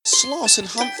Sloss and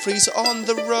Humphreys on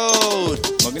the road.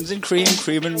 Muggins and cream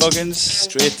and muggins,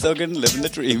 straight thuggin', living the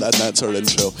dream. And that's our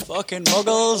intro. Fucking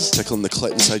muggles. Tickling the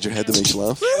clit inside your head that makes you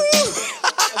laugh.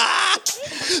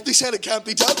 They said it can't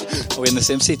be done. Are we in the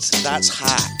same seats? That's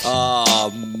hack.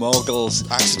 Ah, muggles.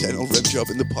 Accidental rim job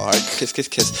in the park. Kiss, kiss,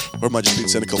 kiss. Or am I just being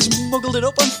cynical? Muggled it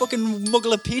up on fucking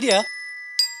Mugglepedia.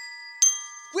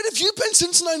 Where have you been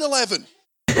since 9/11?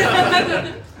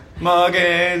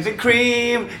 Muggins and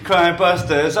cream, crime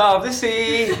busters of the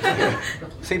sea.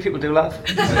 See, people do laugh.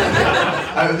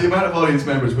 The amount of audience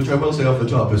members, which I will say off the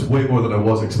top, is way more than I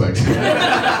was expecting.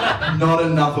 Not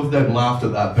enough of them laughed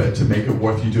at that bit to make it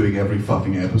worth you doing every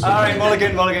fucking episode. Alright,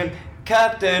 Mulligan.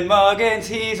 Captain Muggins,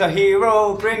 he's a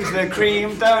hero, brings the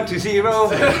cream down to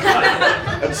zero.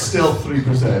 It's still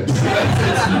 3%. It's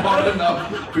not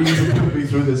enough for you to put me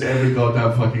through this every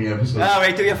goddamn fucking episode.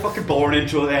 Alright, do your fucking boring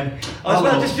intro then.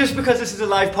 Well, just because this is a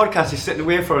live podcast, he's sitting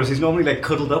away for us, he's normally like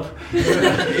cuddled up.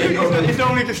 He's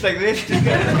normally just like this. He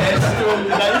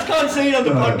can't see it on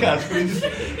the podcast, but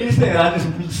he's there just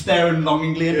staring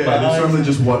longingly at Yeah, there's normally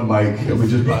just one mic and we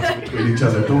just bounce between each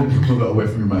other. Don't move it away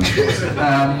from your mouth.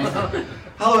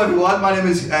 Hello everyone, my name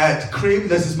is Cream,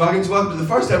 this is Muggins. Welcome to the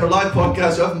first ever live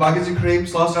podcast of Muggins and Cream,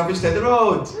 Sloss and Humphreys Stay the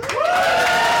Road.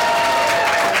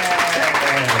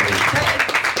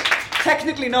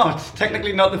 Technically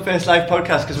not the first live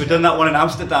podcast, because we've done that one in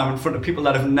Amsterdam in front of people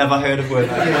that have never heard of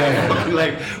it.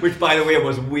 Like, which by the way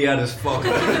was weird as fuck.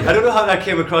 I don't know how that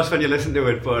came across when you listened to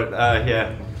it, but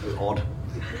yeah, it was odd.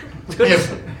 It's good.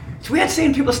 It's weird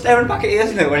seeing people staring back at you,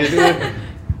 isn't it, when you do it?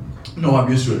 No,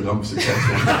 I'm used to it. I'm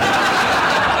successful.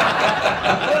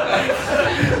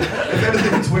 If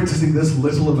anything, it's weird to see this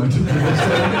little amount of people.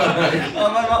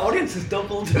 Oh, my audience has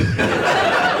doubled.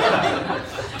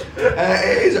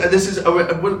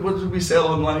 What did we sell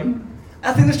online?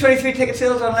 I think there's 23 ticket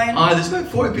sales online. There's about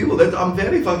 40 people. I'm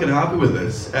very fucking happy with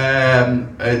this.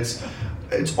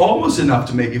 It's almost enough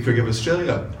to make you forgive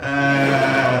Australia.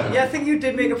 Yeah, I think you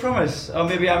did make a promise, or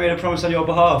maybe I made a promise on your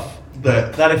behalf.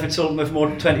 That if more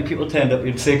than 20 people turned up,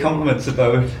 you'd say compliments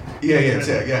about it. Yeah,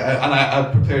 and I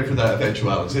prepared for that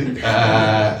eventuality,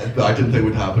 but I didn't think it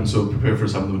would happen, so prepared for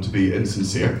some of them to be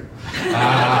insincere.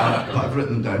 But I've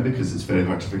written them down because it's very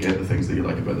hard to forget the things that you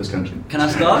like about this country. Can I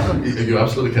start? You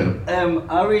absolutely can.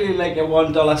 I really like a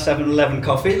 $1 7-Eleven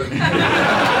coffee.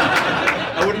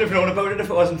 I wouldn't have known about it if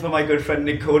it wasn't for my good friend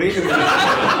Nick Cody, who's an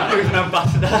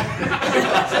ambassador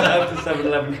of the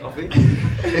 7-Eleven coffee.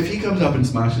 If he comes up and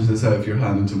smashes this out of your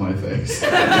hand into my face,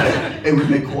 it would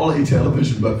make quality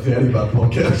television but very bad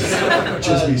podcast.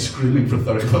 Just me screaming for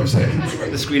 35 seconds.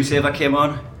 The screensaver came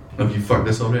on. Have you fucked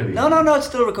this already? No, it's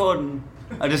still recording.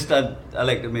 I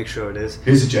like to make sure it is.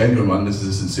 Here's a genuine one, this is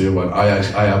a sincere one. I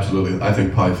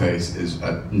think pie face is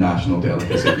a national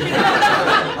delicacy.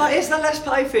 Is there less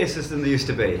pie faces than there used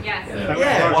to be? Yes.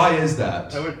 Yeah. Why is that?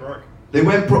 They went broke. They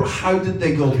went broke. How did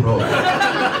they go broke?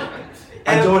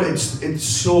 It's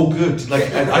so good.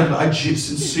 Like, I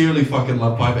sincerely fucking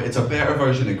love pie, but it's a better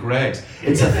version of Greg's.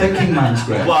 It's a thinking man's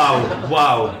Greg's.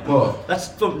 Wow. What? That's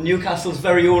from Newcastle's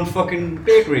very own fucking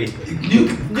bakery.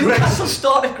 Newcastle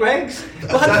started Greg's. We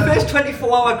had the first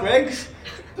 24-hour Greg's.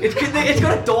 It's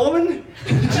got a doorman.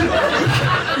 You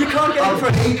can't get in for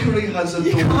a bakery has a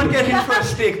You can't get in for a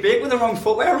steak bake with the wrong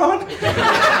footwear on.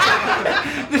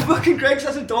 The fucking Greg's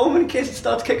has a doorman in case it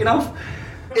starts kicking off.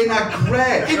 In a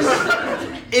Greg's?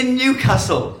 In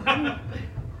Newcastle.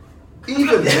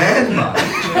 Even then, man.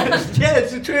 Yeah,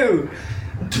 it's true.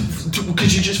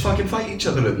 Because you just fucking fight each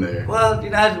other in there. Well,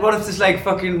 what if there's like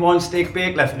fucking one steak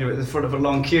bake left and you're at the front of a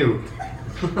long queue?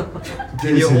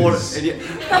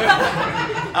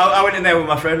 I went in there with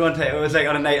my friend one time. It was like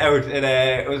on a night out, and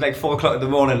it was like 4 o'clock in the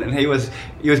morning, and he was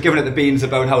giving it the beans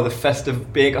about how the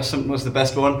festive bake or something was the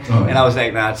best one, and I was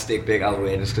like, nah, it's steak bake all the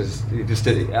way, just because he was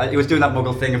doing that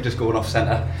muggle thing of just going off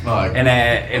centre,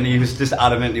 and he was just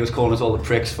adamant. He was calling us all the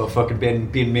pricks for fucking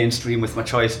being mainstream with my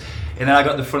choice. And then I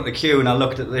got to the front of the queue and I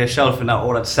looked at the shelf and I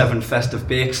ordered 7 festive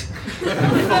bakes.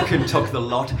 And fucking took the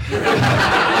lot.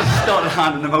 Just started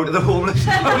handing them out to the homeless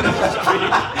on the street.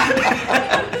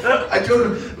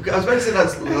 I was about to say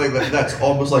that's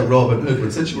almost like Robin Hood,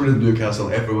 but since you were in Newcastle,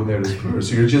 everyone there is poor,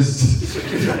 so you're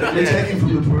taking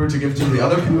from the poor to give to the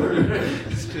other poor.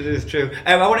 It is true.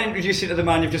 I want to introduce you to the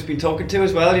man you've just been talking to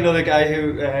as well. You know, the guy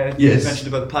who yes. mentioned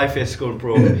about the pie face going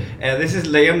broke. Yeah. This is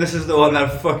Liam. This is the one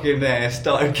that fucking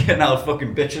started getting out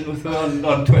fucking bitching with me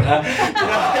on Twitter.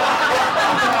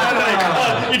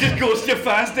 You just ghost your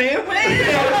fans, do you?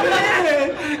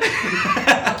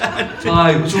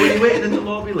 Hi. So were you waiting in the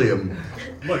lobby, Liam?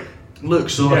 Look, Look,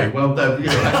 sorry. Well, you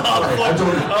know, I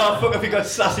don't. Oh fuck! If he got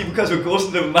sassy because we're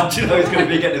ghosting him, imagine how he's going to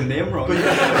be getting his name wrong.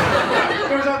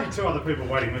 There was only 2 other people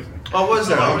waiting with me. Oh, was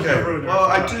there? I was Okay. gonna ruin Well,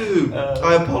 I everything. do.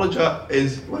 I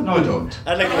apologise. Well, no, I don't.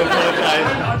 I'd like to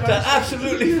apologise to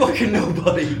absolutely fucking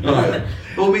nobody. Right.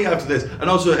 We'll meet after this. And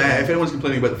also, if anyone's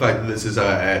complaining about the fact that this is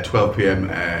at 12 p.m,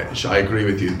 I agree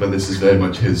with you, but this is very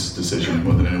much his decision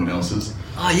more than anyone else's.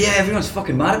 Oh yeah, everyone's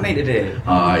fucking mad at me today.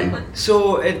 Aye.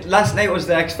 So last night was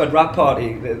the Exford rap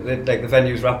party, the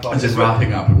venue's rap party. As it's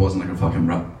wrapping up, it wasn't like a fucking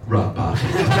rap battle.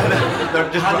 They're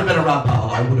just Had it been a rap battle,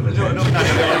 I would have attended.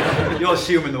 no, you're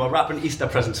assuming they were wrapping Easter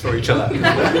presents for each other.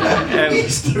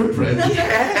 Easter presents?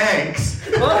 Yes!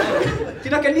 What? Do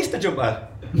you not get an Easter jumper?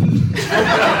 Are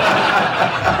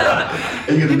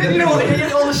you gonna You know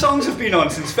all the songs have been on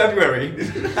since February.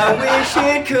 I wish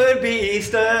it could be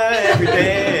Easter every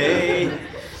day.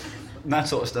 And that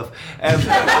sort of stuff.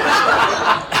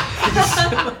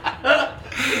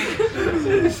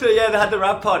 So yeah, they had the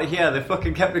rap party here. They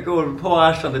fucking kept it going. Poor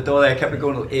Ash on the door there kept it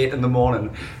going till 8 in the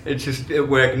morning. It's just at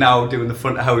work now doing the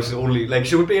front of house only. Like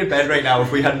she would be in bed right now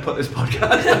if we hadn't put this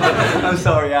podcast on. I'm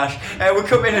sorry, Ash. We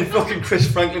come in and fucking Chris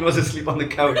Franklin was asleep on the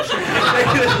couch. They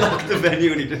just locked the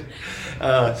venue and he just.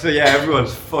 So yeah,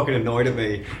 everyone's fucking annoyed at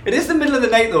me. It is the middle of the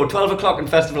night though, 12 o'clock in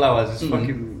festival hours. It's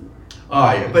fucking.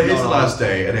 Aye, but it's the last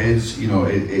day, and it is, you know,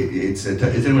 it's.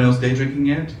 Is anyone else day drinking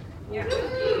yet? Yeah.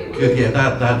 Good, yeah,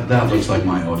 that looks like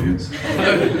my audience. Do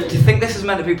you think this is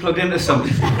meant to be plugged into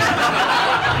something?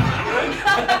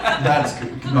 That's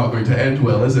not going to end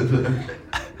well, is it?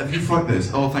 Have you fucked this?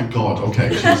 Oh, thank God. Okay,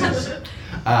 Jesus.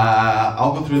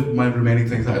 I'll go through my remaining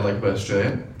things that I like about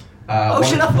Australia. Oh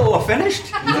shit, I thought we were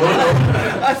finished. No.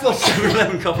 I thought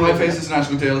 7-Eleven couple. My face is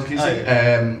national tales, Casey.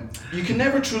 You can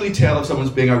never truly tell if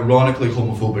someone's being ironically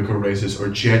homophobic or racist or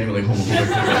genuinely homophobic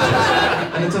or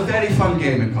racist. And it's a very fun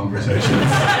game in conversations.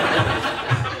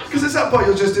 Because at some point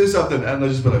you'll just do something and they'll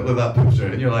just be like, look at that picture,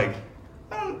 and you're like,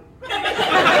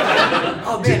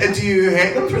 Oh, do you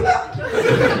hate them for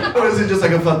that? Or is it just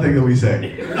like a fun thing that we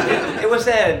say? It was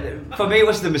for me. It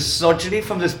was the misogyny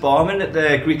from this barman at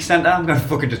the Greek Centre. I'm gonna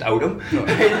fucking just out him.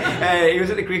 He was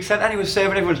at the Greek Centre and he was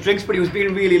serving everyone's drinks, but he was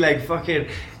being really like fucking.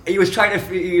 He had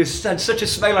such a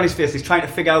smile on his face. He's trying to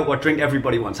figure out what drink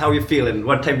everybody wants. How are you feeling?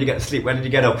 What time did you get to sleep? When did you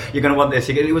get up? You're gonna want this.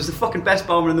 He was the fucking best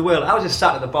barman in the world. I was just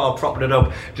sat at the bar propping it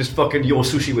up, just fucking yo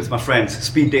sushi with my friends,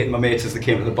 speed dating my mates as they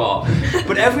came to the bar.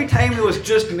 But every time there was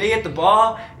just me at the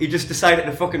bar, he just decided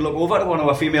to fucking look over to one of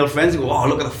our female friends and go, oh,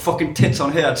 look at the fucking tits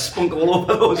on her. I'd spunk all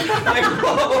over those. Like,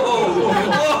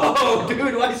 whoa,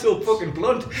 dude, why so fucking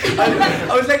blunt?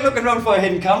 I was like looking around for a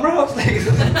hidden camera. I was like, is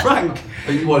this a prank?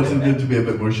 And you wanted him to be a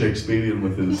bit more Shakespearean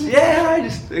with his... Yeah, I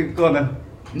just go on then.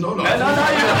 No.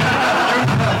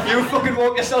 You fucking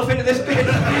walk yourself into this bit.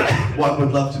 One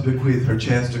would love to bequeath her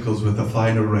chesticles with a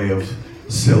fine array of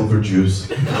silver juice.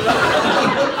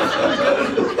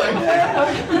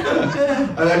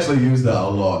 I actually use that a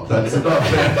lot. That's not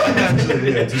bad.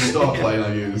 Actually, yeah, it's a stock line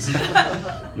I use.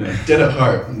 Yeah. Did it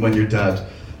hurt when your dad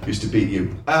used to beat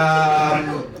you?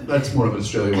 That's more of an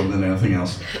Australia one than anything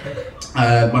else.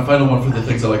 My final one for the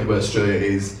things I like about Australia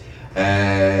is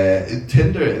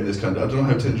Tinder in this country. I don't know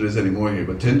how Tinder is anymore here,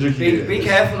 but Tinder here. Be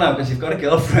careful now because you've got a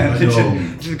girlfriend. I know.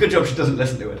 It's a good job she doesn't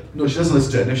listen to it. No, she doesn't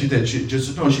listen to it. And if she did, she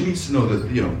needs to know that,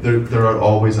 you know, there are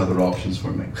always other options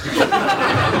for me.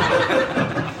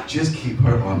 Just keep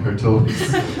her on her toes.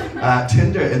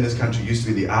 Tinder in this country used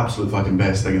to be the absolute fucking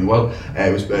best thing in the world.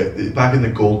 It was back in the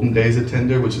golden days of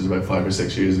Tinder, which is about 5 or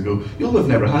 6 years ago. You'll have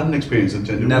never had an experience of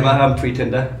Tinder. Never had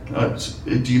pre-Tinder.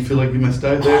 Do you feel like you missed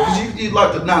out there? Because you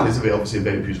liked it. Natalie's obviously a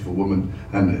very beautiful woman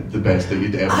and the best that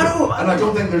you'd ever. I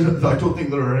don't think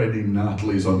there are any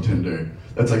Natalies on Tinder.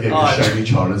 That's like a shiny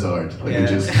Charizard. Like yeah.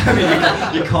 I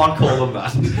mean, you can't call them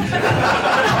that. You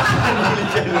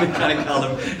genuinely can't call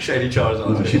them shiny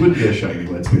Charizard. No, she wouldn't be a shiny,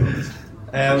 let's be honest.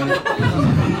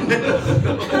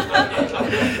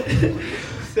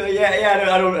 So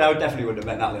I definitely wouldn't have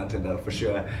met Natalie on Tinder for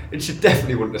sure. And she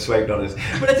definitely wouldn't have swiped on us.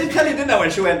 But I did tell you, didn't I,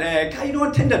 when she went, you know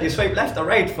on Tinder, do you swipe left or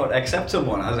right for to accept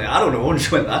someone? I was like, I don't know. And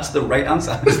she went, that's the right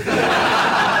answer.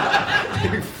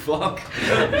 Fuck.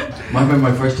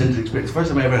 My first Tinder experience, the first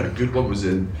time I ever had a good one was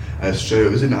in Australia.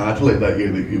 It was in Adelaide that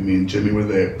year that me and Jimmy were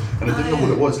there. And I didn't know what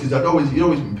it was because you'd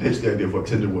always been pitched the idea of what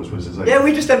Tinder was it's like... Yeah,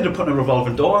 we just ended up putting a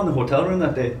revolving door on the hotel room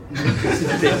that day.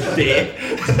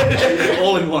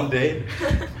 All in one day.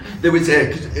 There was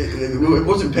it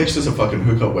wasn't pitched as a fucking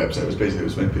hookup website. It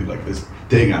was meant to be like this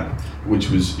dating app,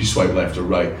 which was you swipe left or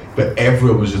right. But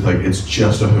everyone was just like, it's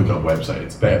just a hookup website.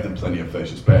 It's better than Plenty of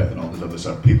Fish. It's better than all this other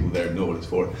stuff. People there know what it's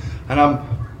for. And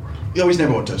you always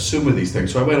never want to assume with these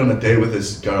things. So I went on a date with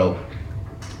this girl,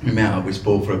 we met up, we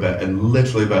spoke for a bit, and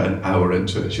literally about an hour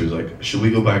into it, she was like, should we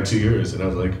go back 2 years? And I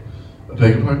was like, I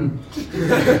beg your pardon?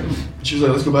 She was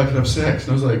like, let's go back and have sex.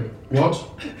 And I was like, what?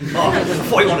 Oh, I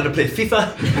thought you wanted to play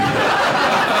FIFA.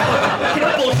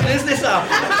 What bullshit is this app?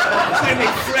 I'm trying to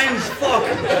make friends, fuck.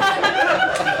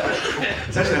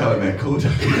 It's actually how I met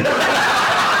Kodak.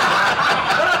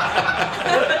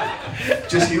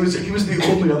 Just he was the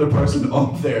only other person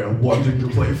on there wanting to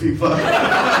play FIFA.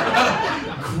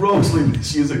 Grossly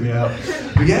misusing me out.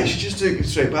 But yeah, she just took it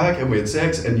straight back and we had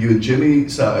sex, and you and Jimmy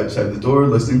sat outside the door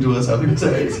listening to us having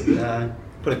sex.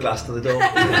 Put a glass to the door.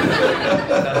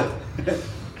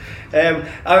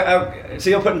 So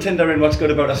you're putting Tinder in what's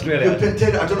good about Australia?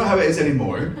 Tinder, I don't know how it is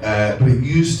anymore, but it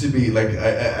used to be like,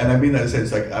 and I mean that in a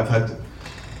sense, like I've had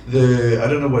I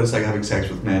don't know what it's like having sex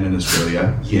with men in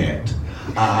Australia yet.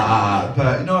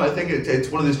 But no, I think it's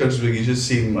one of those countries where you just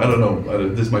seem, I don't know,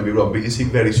 this might be wrong, but you seem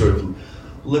very sort of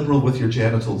liberal with your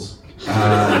genitals.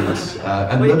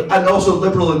 And also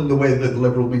liberal in the way that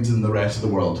liberal means in the rest of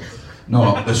the world.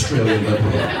 Not Australian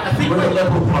Liberal. Where the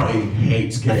Liberal Party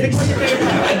hates gays.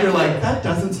 And you're like, that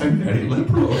doesn't sound very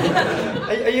liberal.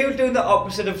 Are you doing the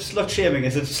opposite of slut shaming?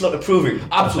 Is it slut approving?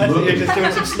 Absolutely. You're just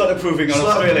doing some slut approving on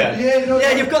Australia?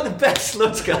 Yeah, you've got the best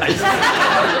sluts, guys.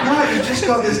 Yeah, you just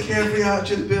got this carefree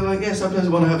attitude to be like, yeah, sometimes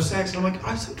I want to have sex. And I'm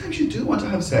like, sometimes you do want to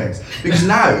have sex. Because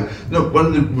now, one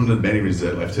of the many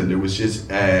reasons I left Tinder was just,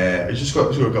 I just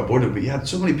got bored of it, but you had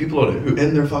so many people on it who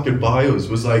in their fucking bios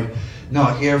was like,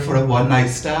 not here for a one-night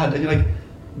stand. And you're like,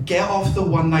 get off the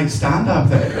one-night stand app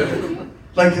then.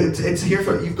 Like, it's here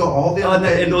for, you've got all the other...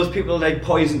 And those people, like,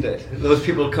 poisoned it. Those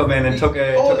people come in and took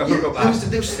a hookup app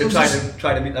and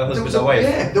try to meet their husband or wife.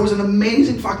 Yeah, there was an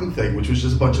amazing fucking thing, which was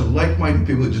just a bunch of like-minded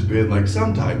people that just being like,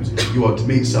 sometimes you want to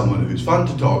meet someone who's fun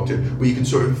to talk to, where you can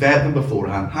sort of vet them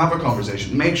beforehand, have a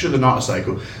conversation, make sure they're not a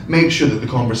psycho, make sure that the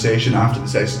conversation after the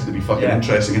sex is going to be fucking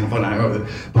interesting and fun out of it.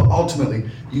 But ultimately,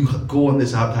 you go on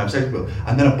this app to have sex with people,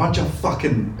 and then a bunch of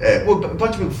fucking, a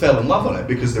bunch of people fell in love on it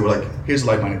because they were like, here's a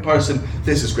like-minded person,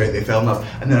 this is great, they fell in love,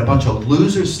 and then a bunch of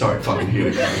losers start fucking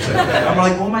hearing it. And we're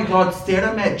like, oh my god,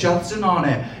 Sarah met Justin on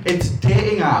it, it's a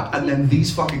dating app, and then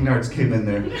these fucking nerds came in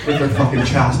there with their fucking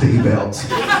chastity belts.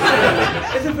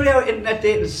 Is it funny how internet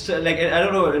dating is, like, I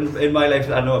don't know, in my life,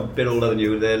 I know I'm a bit older than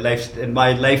you, in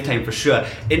my lifetime for sure,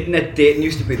 internet dating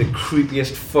used to be the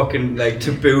creepiest fucking, like,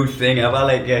 taboo thing ever.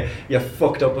 Like, you're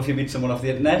fucked up if you meet someone off the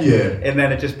internet, and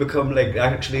then it just become, like,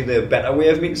 actually the better way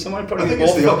of meeting someone. Probably I think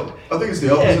it's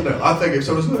the opposite now. I think if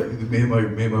someone's like, me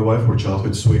and my wife were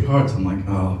childhood sweethearts, I'm like,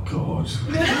 oh god.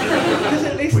 Because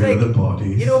at least, where like, are the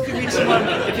bodies? You know, if you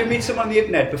meet someone on the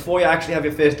internet before you actually have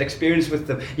your first experience with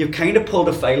them, you've kind of pulled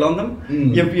a file on them.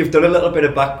 You've done a little bit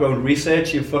of background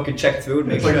research. You've fucking checked through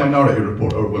it. It's like Minority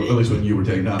Report, or at least when you were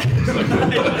dating that.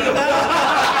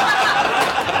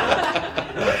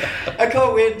 I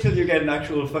can't wait until you get an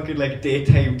actual fucking, like,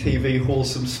 daytime TV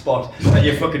wholesome spot and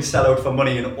you fucking sell out for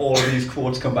money and all of these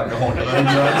quotes come back to haunt you.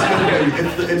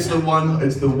 It's the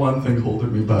one thing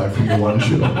holding me back from the one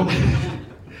show.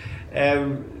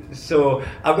 So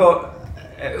I've got.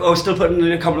 I was still putting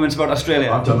in compliments about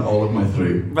Australia. I've done all of my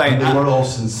three. Right. And they were all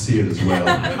sincere as well.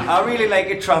 I really like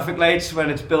it, traffic lights, when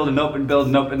it's building up and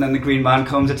then the green man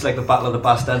comes, it's like the Battle of the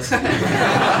Bastards.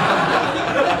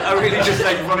 I really just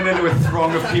like running into a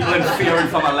throng of people and fearing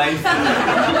for my life.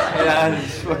 And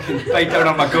just fucking bite down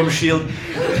on my gum shield.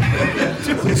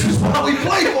 This is what we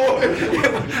play for!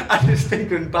 I just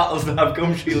think in battles that have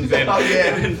gum shields in,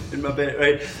 in my bit,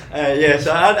 right?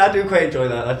 So I do quite enjoy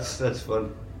that, that's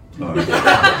fun.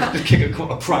 Just kick a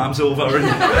couple of prams over and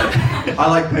I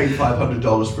like paying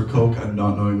 $500 for coke and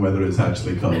not knowing whether it's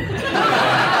actually coke.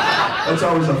 That's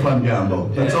always a fun gamble.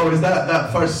 That's always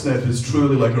that first sniff is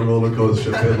truly like a roller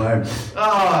coaster. Feel like,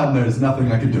 and there's nothing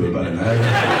I can do about it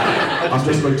now. I'm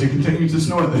just going to continue to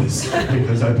snort this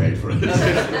because I paid for it.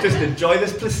 Just enjoy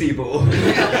this placebo.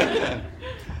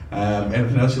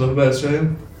 Anything else you love about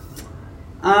Australia?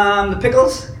 The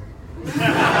pickles. It's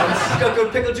got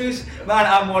good pickle juice. Man,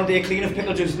 I'm 1 day clean of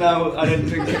pickle juice now. I didn't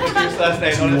drink pickle juice last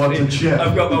night, honestly. You want a chip?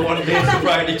 I've got my 1 day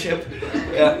sobriety chip.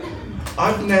 Yeah.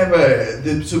 I've never...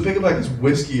 So Pickleback is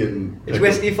whiskey and... It's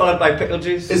whiskey followed by pickle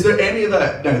juice. Is there any of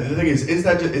that... No, the thing is it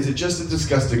just a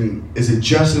disgusting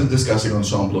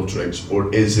ensemble of drinks, or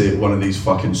is it one of these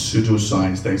fucking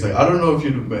pseudoscience things? Like, I don't know if you...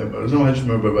 I don't know how you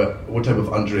remember about what type of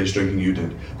underage drinking you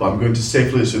did, but I'm going to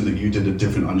safely assume that you did a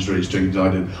different underage drinking than I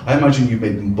did. I imagine you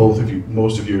made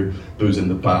most of your booze in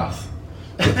the bath.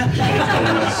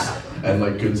 And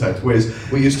like good type ways.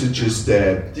 We used to just...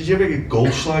 did you ever get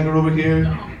Goldschlager over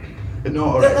here? No,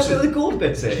 alright. That's where the gold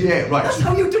bits in. Yeah, right. That's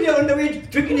how you've done your underage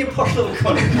drinking your posh little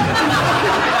cunt.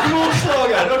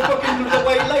 Goldschlager, not fucking the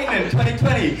White Lightning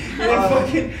 2020. You're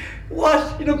fucking...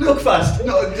 What? You know, Buckfast.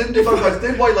 No, didn't do Buckfast.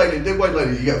 Did White Lightning. You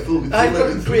get full. I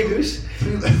fucking Grey Goose.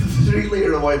 3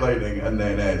 litre of White Lightning and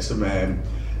then some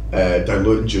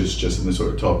diluted juice just in the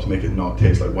sort of top to make it not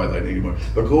taste like White Lightning anymore.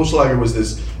 But Goldschlager was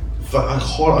this. I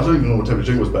don't even know what type of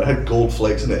drink it was, but it had gold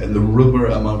flakes in it, and the rumour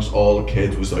amongst all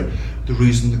kids was like, the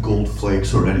reason the gold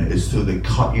flakes are in it is so they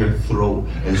cut your throat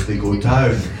as they go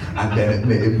down, and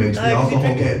then it makes the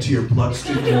alcohol get into your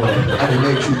bloodstream more, and it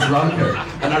makes you drunker.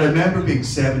 And I remember being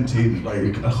 17,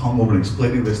 like hungover, and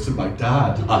explaining this to my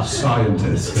dad, a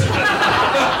scientist.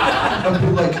 And be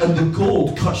like, and the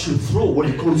gold cuts your throat when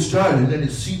it goes down, and then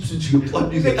it seeps into your blood.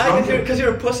 And you get drunker. Because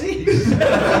you're a pussy.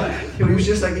 He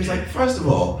was like, first of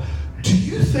all, do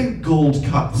you think gold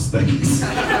cuts things?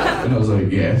 And I was like,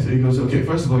 yes. And he goes, okay,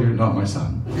 first of all, you're not my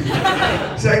son.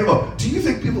 Second of all, do you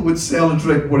think people would sell a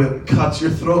drink when it cuts your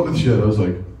throat with shit? I was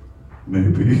like,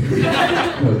 maybe.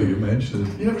 Now that you mentioned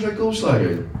it. You never tried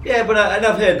Goldschlager? Yeah, but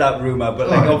I've heard that rumour, but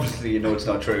like obviously you know it's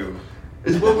not true.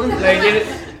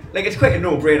 Like it's quite a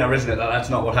no-brainer, isn't it? That that's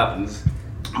not what happens.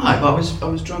 I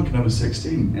was drunk and I was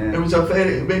 16. Yeah. It was a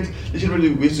very. We used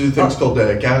to do things called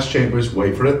gas chambers.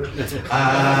 Wait for it.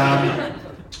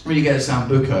 When you get a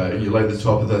sambuca and you light the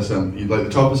top of the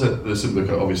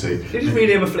sambuca, obviously. Did you just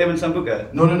rename a flaming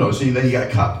sambuca? No. So then you get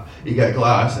a cup, you get a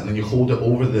glass, and then you hold it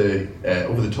over the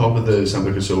top of the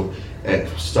sambuca so it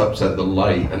stops at the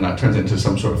light, and that turns into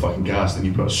some sort of fucking gas. Then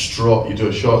you put a straw, you do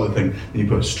a shot of the thing, then you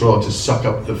put a straw to suck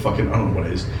up the fucking, I don't know what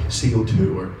it is,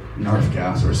 CO2 or Nerf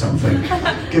gas or something.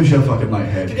 Gives you a fucking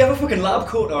lighthead. Did you have a fucking lab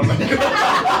coat on?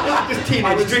 Just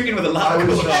teenage drinking with a lab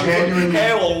coat on. Genuinely,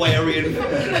 hair all wiry and...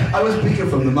 I was peeking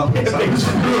from the Muppets.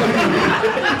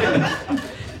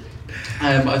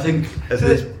 I think...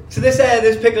 So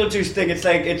this pickle juice thing,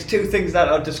 it's two things that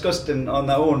are disgusting on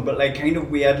their own, but like kind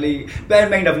of weirdly. Bear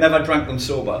in mind, I've never drank them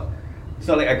sober. It's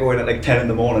not like I go in at like 10 in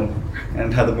the morning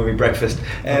and have them with me breakfast.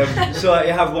 So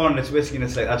you have one, it's whiskey and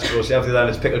it's like, that's gross. You have the other,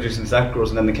 it's pickle juice and it's that gross,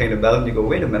 and then they kind of melt and you go,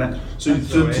 wait a minute. So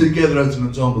together as an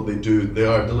ensemble, they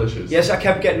are delicious. Yes, I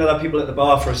kept getting other people at the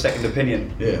bar for a second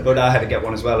opinion. Yeah. But I had to get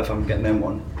one as well if I'm getting them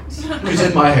one. Because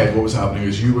in my head, what was happening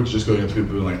is you were just going up to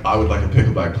people and like, I would like a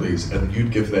pickleback, please, and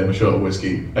you'd give them a shot of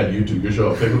whiskey, and you do your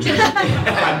shot of pickle juice,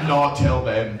 and not tell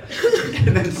them.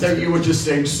 And then you were just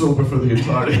staying sober for the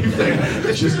entire evening,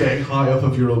 just getting high off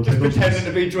of your own pickle juice. Pretending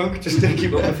to be drunk just to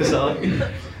keep up the facade.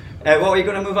 What are you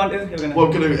going to move on to?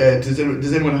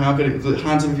 Does anyone have any?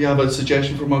 Hands up if you have a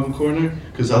suggestion for Muggle Corner,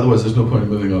 because otherwise there's no point in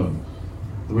moving on.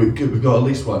 We've got at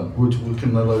least one. We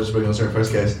can let us bring on our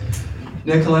first guest.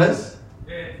 Nicholas?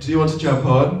 Do you want to jump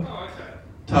on? Oh, okay.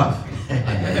 Tough.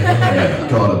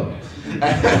 Got him.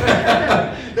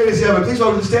 Ladies and gentlemen, please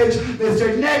welcome to the stage, Mr.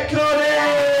 Nick Cody!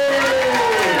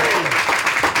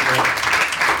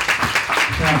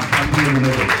 Come here in the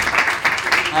middle.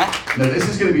 Now, this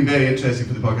is going to be very interesting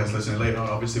for the podcast listener. Later on,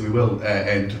 obviously, we will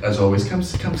end, as always. Come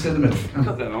sit in the middle.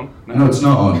 Got that on? No, it's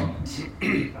not on.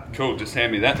 Cool, just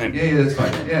hand me that then. Yeah, that's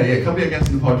fine. Yeah, come be a guest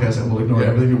in the podcast and we'll ignore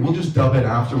everything. We'll just dub it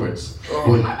afterwards.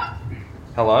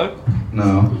 Hello?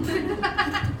 No.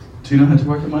 Do you know how to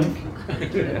work a mic?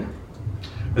 Yeah.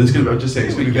 It's going to, I'm just saying,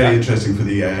 it's going to be very interesting for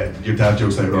the your dad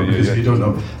jokes later on, because if you don't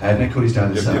know, Nick Cody's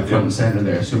dad is front and centre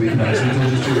there, so we can actually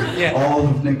just do all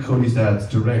of Nick Cody's dads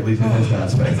directly to his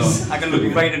dad's face. I can look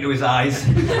right into his eyes.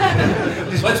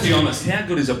 Let's be honest, how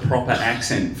good is a proper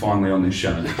accent finally on this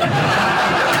show?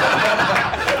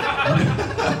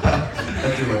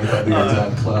 That's the way that your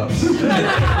dad claps.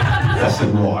 That's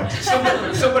right.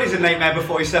 Somebody's a nightmare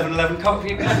before your 7-Eleven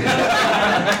coffee.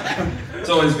 It's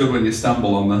always good when you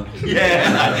stumble on the...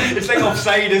 Yeah, it's like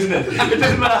offside, isn't it? It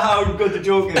doesn't matter how good the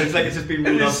joke is, it's like it's just been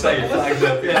ruled offside. Flags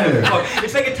up. Yeah.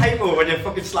 It's like a typo when you're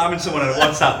fucking slamming someone on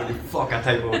WhatsApp and you fuck a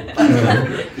typo.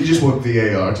 You just want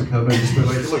VAR to come in and just be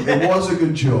like, look, it was a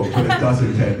good joke, but it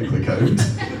doesn't technically count.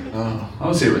 I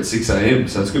was here at 6 a.m,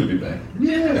 so it's good to be back.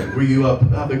 Yeah. Were you up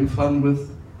having fun with...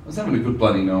 I was having a good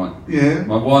bloody night. Yeah.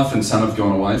 My wife and son have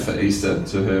gone away for Easter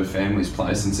to her family's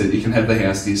place and said, you can have the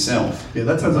house to yourself. Yeah,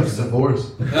 that sounds like a divorce.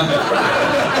 I'm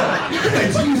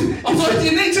like, do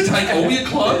you need to take all your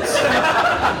clothes?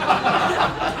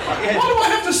 Why do I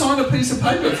have to sign a piece of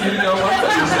paper for you to go away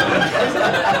for yourself?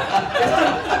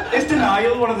 Is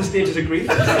denial one of the stages of grief?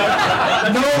 No,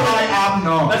 I am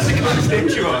not. That's the kind of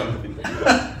stage you're on.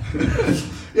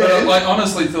 But I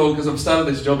honestly thought, because I've started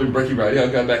this job in Brekkie Radio, I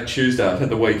go back Tuesday, I've had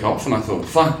the week off, and I thought,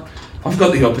 fuck, I've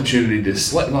got the opportunity to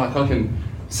sleep. Like, I can,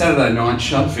 Saturday night,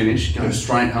 shut, finish, go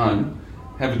straight home,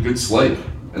 have a good sleep.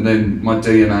 And then my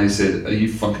DNA said, are you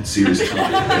fucking serious?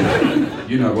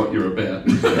 You know what you're about.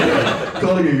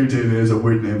 Calling it your DNA is a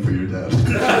weird name for your dad.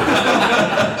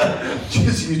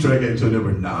 Just you try to get into a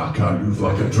number, nah, can't you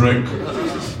fucking drink?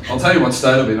 I'll tell you what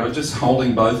state I'm in. I was just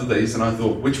holding both of these and I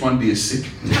thought, which one do you sick?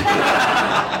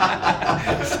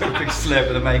 So big slap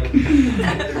of the mic. Did you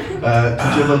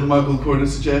have a Michael Corner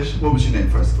suggestion? What was your name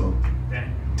first of all?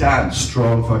 Dan,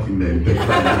 strong fucking name, big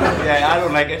fan. Yeah, I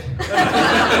don't like it.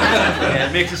 Yeah,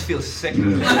 it makes us feel sick. Yeah.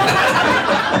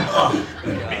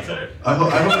 I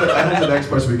hope the next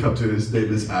person we come to, his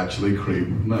name is actually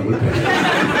Cream. That would be.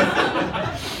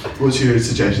 What's your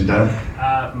suggestion, Dan?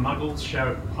 Muggles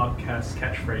shout podcast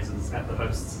catchphrases at the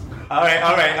hosts. All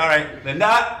right. Then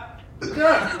that.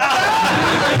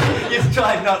 You've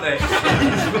tried not to.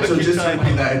 So just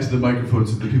repeat that into the microphone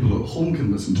so the people at home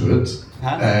can listen to it.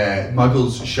 Huh?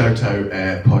 Muggles shout out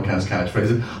podcast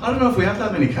catchphrases. I don't know if we have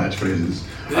that many catchphrases.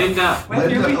 Where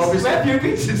have you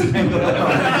been since then?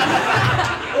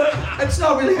 It's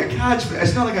not really a catchphrase.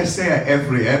 It's not like I say it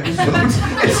every episode.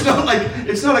 It's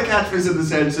not a catchphrase in the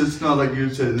sense. It's not like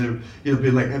you sitting there, be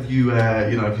like, have you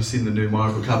seen the new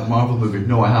Captain Marvel movie?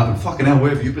 No, I haven't. Fucking hell, where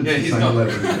have you been since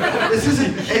 9/11? This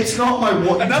isn't. It's not my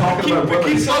what you're talking about.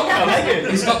 I like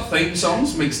it. He's got theme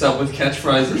songs mixed up with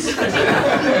catchphrases.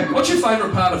 What's your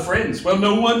favourite part of Friends? Well,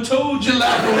 no one told you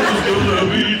life was gonna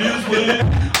be this way.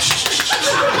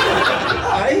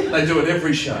 They do it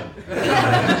every show.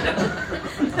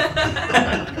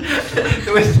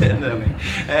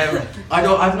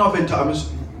 I've not been to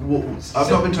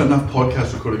enough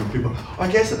podcast recording with people. I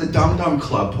guess at the Dum Dum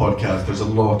Club podcast, there's a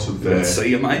lot of. See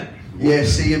you, mate. Yeah,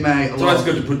 see you, mate. It's always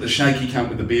good to put the shaky cunt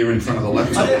with the beer in front of the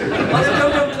laptop. Are there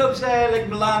no clubs like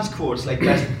Milan's quotes, like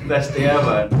best day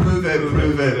ever? Prove it.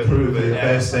 Yeah.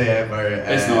 Best day ever.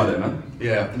 Best night ever.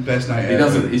 Yeah, best night He ever.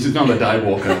 doesn't. He's not a day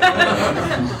walker.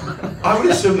 I would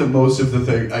assume that most of the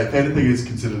thing, if anything is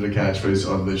considered a catchphrase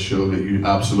on this show, that you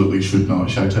absolutely should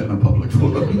not shout out in a public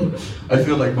forum. I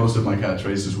feel like most of my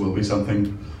catchphrases will be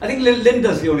something. I think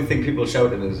Linda's the only thing people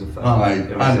shout at us.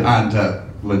 And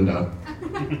Linda.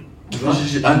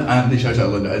 And they shout out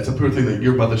Linda. It's a poor thing that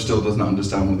your mother still doesn't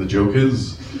understand what the joke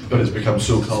is, but it's become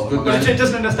so common. But she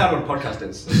doesn't understand what a podcast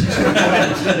is.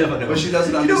 She never knows. But she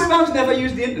doesn't You know, my mum's never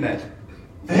used the internet.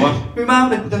 What? My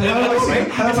mum. Then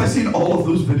how have I seen all of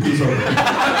those videos already?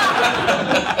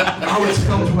 Oh, it's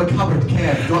filmed from a cupboard,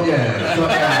 Kev. Got ya.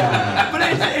 But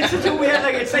it's such a weird,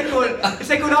 it's like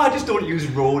going, oh, I just don't use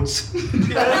roads.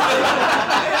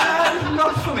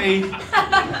 Not for me.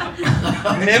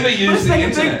 Never use the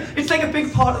internet. It's like a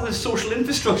big part of the social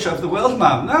infrastructure of the world,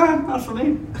 ma'am. Nah, not for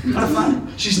me. Not a fan.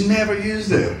 She's never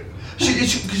used it.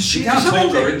 She can't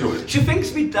talk her into it. She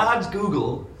thinks me dad's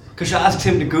Google. Because she asks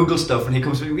him to Google stuff and he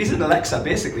comes with me. He's an Alexa,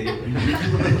 basically. Yeah.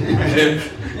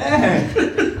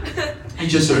 He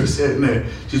just sort of sitting there,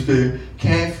 just being,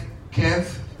 Kev,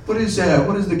 what is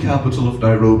the capital of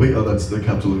Nairobi? Oh, that's the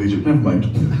capital of Egypt. Never mind.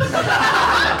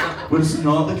 But it's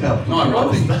not the capital.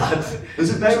 Nairobi. Is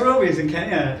it Nairobi is in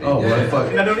Kenya. Oh, well,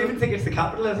 fuck. And I don't even think it's the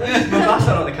capital, is it?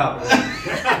 Mombasa not the capital.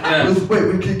 Yeah.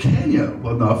 Wait, Kenya?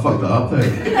 Well, no, fuck that up then.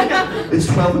 It's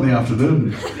 12 in the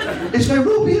afternoon. Is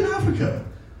Nairobi in Africa?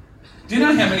 Do you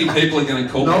know how many people are going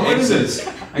to call No, their what is exes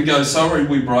and go, sorry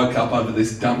we broke up over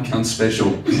this dumb cunt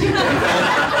special?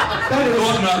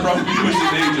 Thought Nairobi was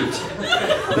in Egypt.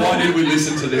 Why did we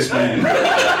listen to this man? Do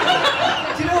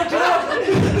you know?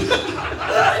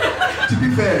 To be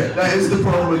fair, that is the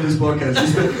problem with this podcast.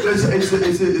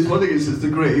 It's one thing, it's the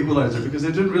great equalizer, because I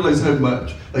didn't realise how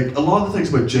much, like, a lot of the things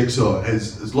about Jigsaw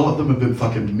is a lot of them have been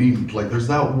fucking memed. Like, there's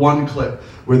that one clip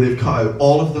where they've cut out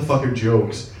all of the fucking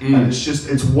jokes, and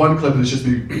it's one clip and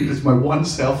it's my one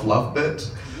self-love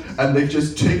bit. And they've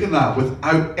just taken that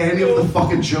without any of the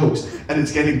fucking jokes, and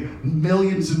it's getting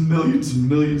millions and millions and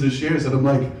millions of shares, and I'm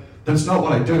like, that's not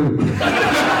what I do. Please,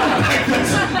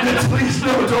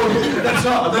 no, don't. That's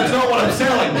not what I'm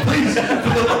selling. Please, for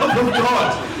the love of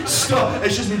God, stop.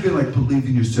 It's just me being like, believe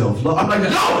in yourself. I'm like, no.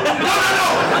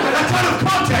 That's out of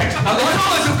context.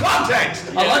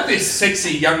 I like this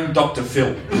sexy young Dr.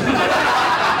 Phil.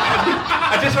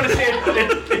 I just want to say,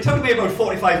 it took me about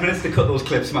 45 minutes to cut those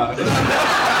clips, man.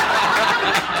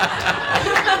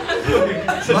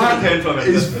 Such a return from it.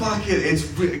 Because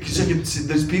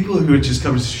there's people who are just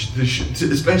coming,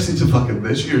 especially to fucking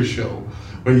this year's show,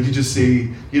 where you can just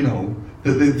see,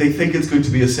 that they think it's going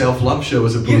to be a self-love show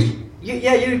as opposed to...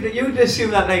 You would assume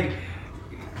that, like,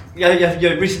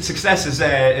 your recent success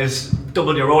is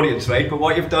double your audience, right? But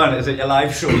what you've done is at your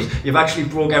live shows, you've actually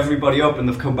broke everybody up and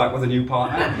they've come back with a new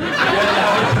partner.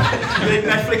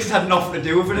 Netflix has had nothing to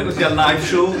do with it. It was your live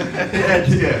show.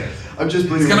 Yeah. I'm just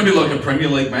It's going to be like a Premier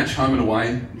League match, home and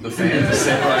away. The fans are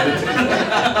separated.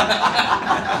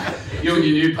 You and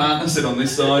your new partner sit on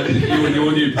this side, and you and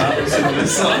your new partner sit on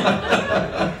this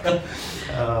side.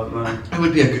 Oh man.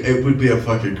 It would be a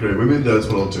fucking great. Maybe that's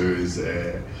what I'll do is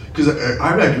because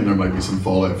I reckon there might be some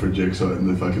fallout for Jigsaw in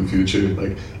the fucking future.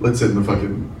 Like, let's say in the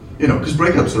fucking, because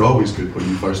breakups are always good when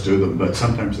you first do them, but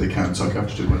sometimes they can suck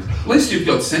after 2 months. At least you've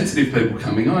got sensitive people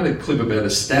coming. I had a clip about a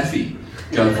staffy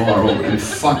go viral, and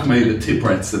fuck me, the tip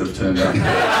rats that have turned up.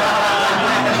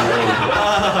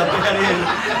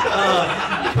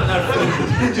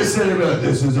 They just said about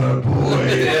this is our boy.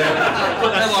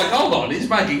 But they're like, hold on, he's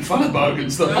making fun of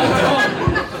bogans the whole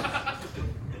time.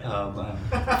 Oh man.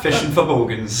 Fishing for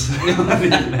bogans.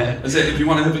 As if you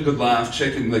want to have a good laugh,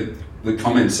 check in the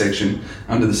comment section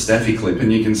under the Staffy clip,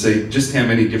 and you can see just how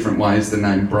many different ways the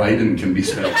name Braden can be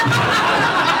spelled.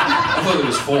 I thought there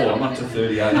was 4. I'm up to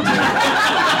 38.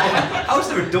 How is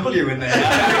there a W in there?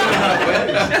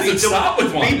 Does it start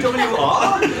with one?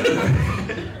 BWR?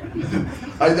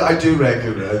 I do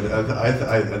reckon, and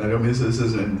I don't mean this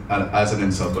isn't as an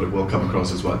insult, but it will come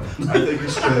across as one. I think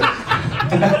Australia,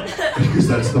 because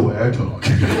that's the way I talk.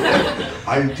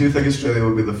 I do think Australia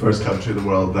will be the first country in the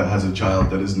world that has a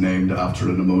child that is named after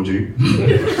an emoji.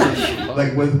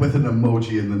 Like with an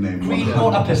emoji in the name. Green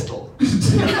water pistol.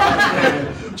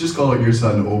 Just calling your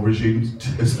son aubergine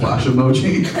splash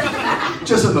emoji.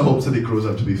 Just in the hopes that he grows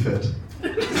up to be fit.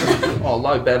 Oh,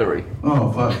 low battery.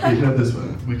 Oh fuck, you can have this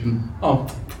one. We can. Oh.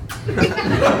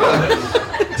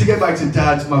 To get back to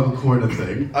Dad's Muggle Corner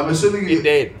thing, I'm assuming You're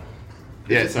dead.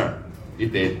 Yeah, sorry.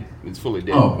 You're dead. It's fully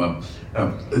dead. Oh, well,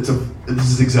 this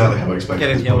is exactly how I expected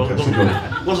Get in this here, podcast to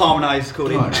go. we'll harmonise,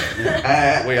 Cody.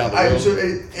 Right. We are the I'm world. sure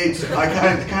I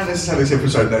can't necessarily say for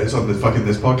certain that it's on this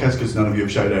podcast because none of you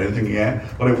have shouted out anything yet,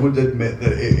 but I would admit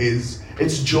that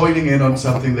it's joining in on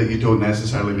something that you don't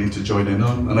necessarily need to join in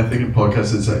on, and I think in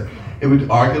podcasts it would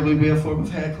arguably be a form of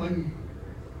heckling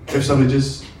if somebody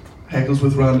just heckles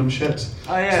with random shit.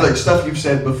 Oh, yeah. It's like stuff you've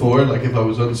said before, like if I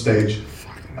was on stage.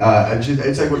 And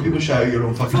it's like when people shout your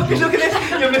own fucking Fucking look joke. at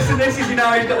this! You're missing this, he's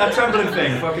now he's got that trembling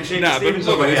thing. Fucking shaking Nah, but Stevens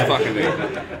look over at this here. fucking thing.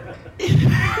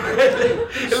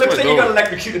 It looks like you got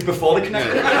electrocuted before the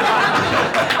connection.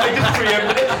 I just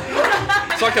preempted it.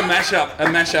 It's like a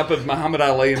mashup of Muhammad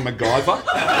Ali and MacGyver.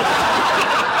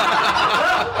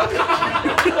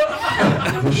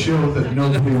 The show that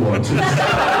nobody wanted.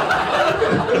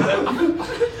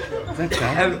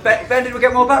 Ben, did we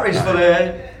get more batteries for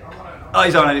the... Oh,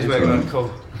 he's on and he's working on it. Cool.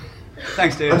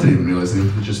 Thanks, dude. I didn't even realise they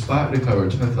were just battery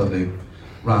powered. I thought they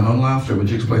ran on laughter,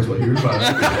 which explains what yours ran.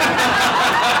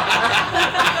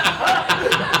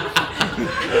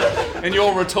 And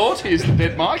your retort is the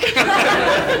dead mic.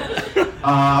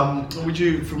 Would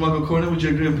you, for Muggle Corner, would you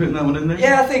agree on putting that one in there?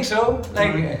 Yeah, I think so.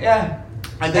 Like, yeah.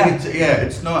 I think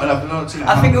it's not. I've not seen it.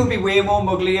 I think it would be way more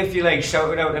muggly if you like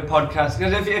shouted out a podcast.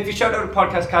 Because if you shout out a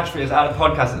podcast catchphrase at a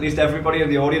podcast, at least everybody in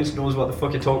the audience knows what the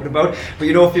fuck you're talking about. But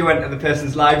if you went to the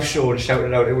person's live show and shouted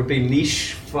it out, it would be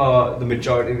niche for the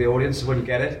majority of the audience who wouldn't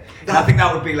get it. And I think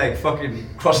that would be like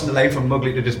fucking crossing the line from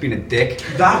muggly to just being a dick.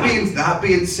 That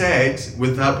being said,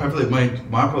 with that perfectly,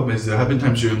 my problem is there have been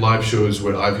times during live shows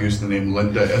where I've used the name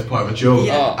Linda as part of a joke,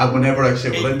 and whenever I say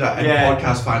Linda, and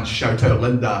podcast fans shout out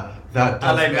Linda. That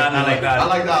I like that. I like that a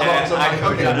lot. So I'm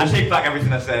like, okay, I take back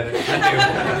everything I said.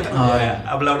 I do. Yeah,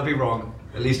 I'm allowed to be wrong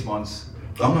at least once.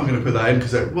 I'm not going to put that in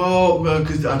because I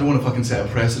don't want to fucking set a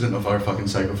precedent of our fucking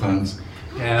psycho fans.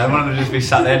 Yeah, I want them to just be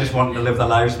sat there, just wanting to live their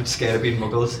lives, but scared of being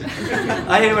muggles.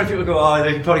 I hate it when people go, oh,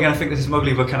 they're probably going to think this is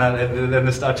muggly, but and then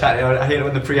they start chatting. I hate it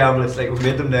when the preamble, it's like we've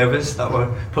made them nervous, that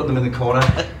we're putting them in the corner.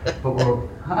 But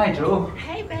hi Joe.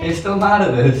 Hey, babe. Are you still mad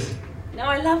at this? No,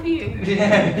 I love you.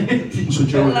 Yeah. So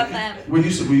Joe, I love them. were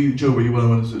you one of the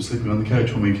ones sleeping on the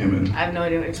couch when we came in? I have no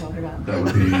idea what you're talking about. That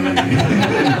would be.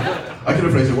 I could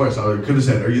have phrased it worse. I could have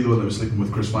said, "Are you the one that was sleeping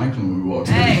with Chris Franklin when we walked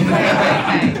in?"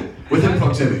 Hey. Within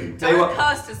proximity. Don't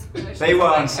cast us. They were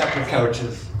on separate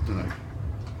couches.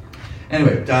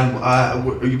 Anyway, Dan, are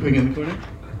you putting in the corner?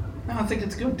 No, I think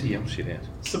it's good to yell shit out.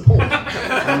 Support.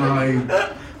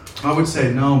 I would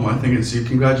say no. I think it's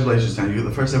congratulations, Dan. You got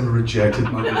the first ever rejected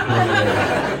Muggle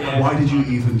corner. Why did you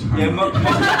even turn? Yeah,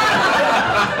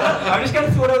 I'm just going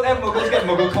to throw it out there. Muggles get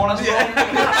Muggle corners.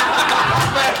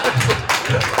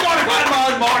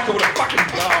 Michael with a fucking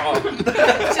bar.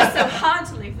 It's just so hard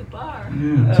to leave the bar.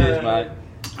 Yeah. Cheers,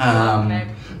 mate.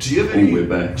 Do you have any? we're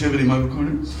back. Do you have any Muggle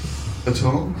corners at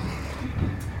all?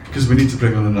 Because we need to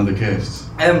bring on another guest.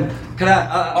 Can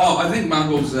I? I think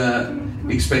Muggles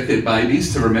expect their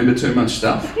babies to remember too much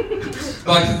stuff.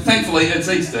 Like, thankfully, it's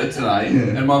Easter today,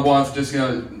 and my wife just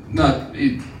goes, no,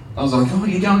 I was like, oh,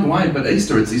 you're going away, but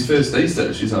Easter, it's his first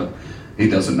Easter. She's like, he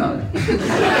doesn't know.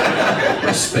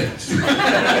 Respect. So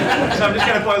I'm just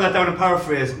going to boil that down and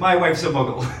paraphrase. My wife's a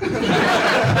muggle.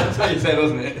 That's what you said,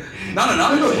 wasn't it? No, he's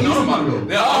not a muggle.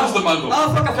 Yeah, I was the muggle.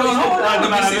 Oh, fuck, I thought you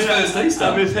said This is his first Easter.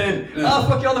 I'm his head. Yeah. Oh,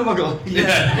 fuck, you're the muggle.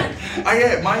 Yeah.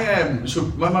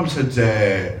 My mum's had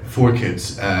 4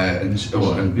 kids, and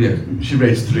she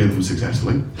raised 3 of them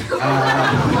successfully.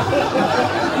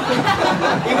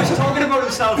 He was talking about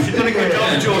himself. She's done a good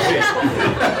job, Josie.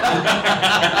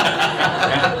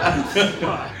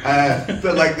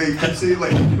 But like you can see,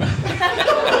 like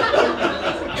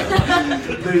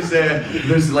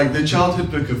there's like the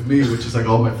childhood book of me, which is like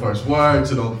all my first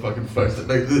words and all the fucking first.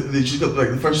 Like she's got like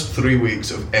the first 3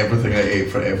 weeks of everything I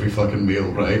ate for every fucking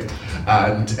meal, right?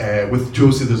 And with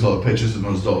Josie, there's a lot of pictures, and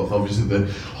there's a lot of obviously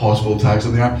the hospital tags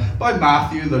on the arm. By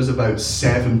Matthew, there's about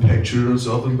 7 pictures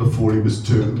of him before he was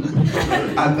 2.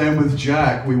 And then with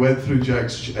Jack, we went through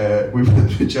Jack's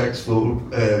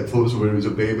photos where he was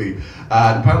a baby.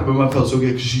 And apparently my mum felt so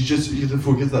good because she had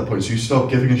 4 kids at that point, so you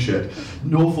stopped giving a shit.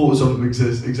 No photos of him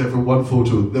exist except for one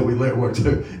photo that we later worked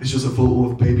out. It's just a photo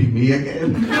of baby me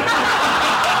again.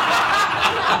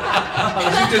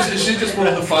 She just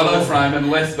brought the photo frame and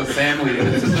left the family in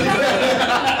it.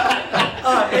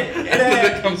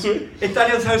 In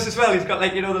Daniel's house as well, he's got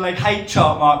like, you know, the like height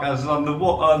chart markers on the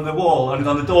wall and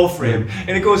on the door frame,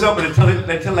 and it goes up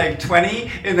until like 20,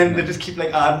 and then they just keep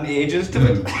like adding ages to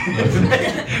it.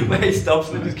 Where he stops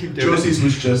and they just keep doing Josie's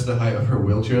was just the height of her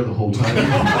wheelchair the whole time,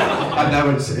 and now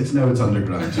it's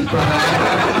underground.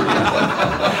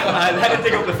 I had to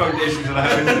dig up the foundations of the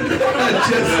house.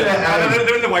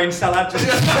 They're in the wine cellar.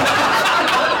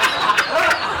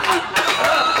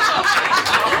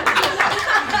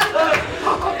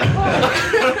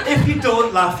 If you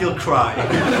don't laugh, you'll cry.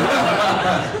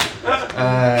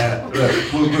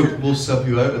 We'll sub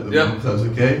you out at the moment, if that's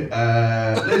okay.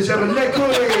 Ladies and gentlemen, Nick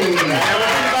Cooley!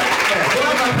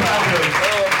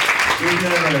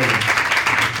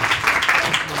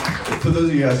 For those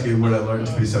of you asking where I learned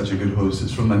to be such a good host,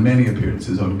 it's from my many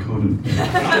appearances on Conan. Ladies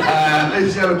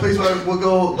and gentlemen, please we'll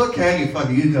go, Luke Hagee, fuck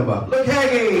you come up. Luke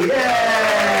Hagee,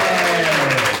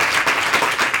 yeah!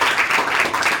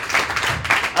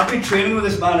 I've been training with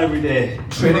this man every day.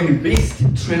 Training beast.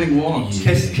 Training what?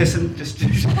 Kissing, just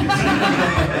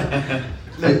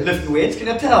lifting weights. Can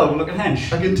you tell? Look at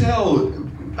hench. I can tell.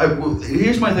 Well,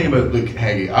 here's my thing about Luke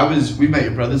Hagee. We met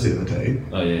your brothers the other day.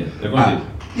 Oh yeah, everyone did.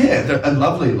 Yeah, they're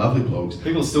lovely blokes.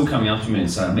 People are still coming up to me and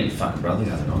saying, I met your fucking brother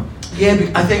the other night. Yeah,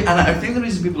 I think the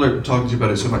reason people are talking to you about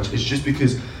it so much is just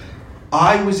because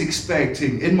I was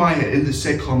expecting, in my head, in the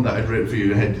sitcom that I'd written for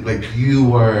you, like you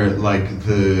were like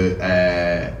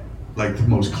the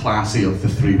most classy of the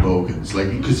 3 Bogans.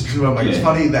 Like, because it's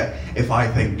funny that if I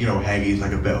think, you know, Hagee's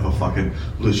like a bit of a fucking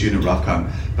loose unit rough cunt,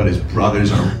 but his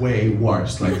brothers are way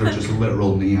worse. Like, they're just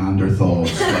literal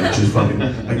Neanderthals. Like, just fucking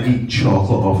like eat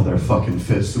chocolate off of their fucking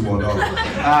fists and whatnot.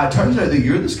 Turns out that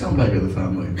you're the scumbag of the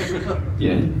family.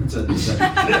 Yeah, that's it.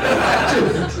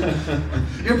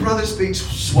 Your brother speaks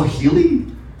Swahili?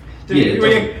 Were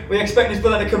you expecting his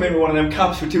brother to come in with one of them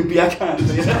caps with 2 beer cans?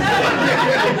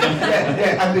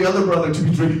 Yeah, and the other brother to be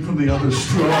drinking from the other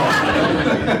straw.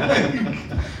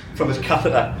 From his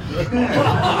catheter.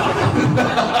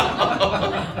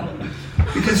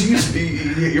 Because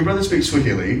your brother speaks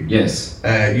Swahili. Yes.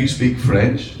 You speak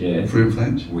French. Yeah. Fluent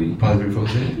French. Oui. Parlez-vous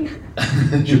français?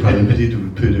 Je parle un petit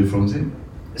peu de français.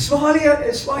 Swahili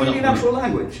an actual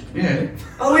language? Yeah.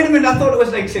 Oh, wait a minute, I thought it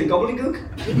was like, say, gobbledygook.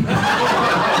 I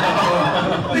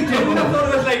thought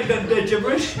it was like the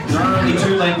gibberish. There are only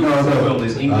 2 languages in the world,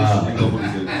 there's English and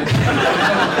gobbledygook.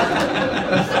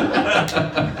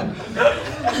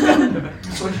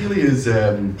 Swahili is...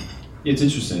 Yeah, it's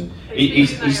interesting. He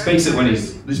speaks it when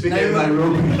he's... They speak it in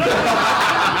Nairobi.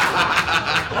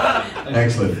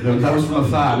 Excellent. No, that was from a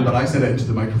fan, but I said it into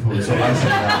the microphone, so I said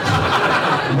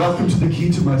that. Welcome to the key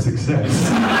to my success.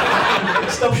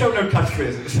 Stop shouting out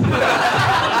catchphrases.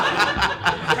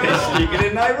 Speaking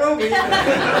in Nairobi.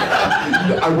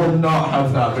 I will not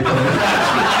have that because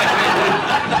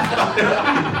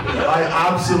I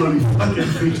absolutely fucking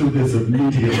vetoed this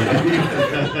immediately.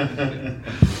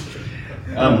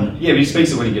 Yeah, but he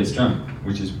speaks it when he gets drunk,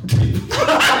 which is weird.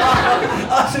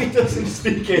 So he doesn't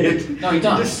speak it. No, he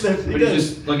does. He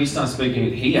just like he starts speaking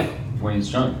it here when he's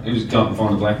drunk. He just go up and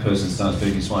find a black person and start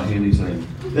speaking Swahili to him.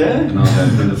 Yeah? And I'll go,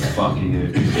 who the fuck are you?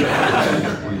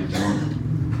 What are you doing?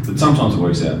 But sometimes it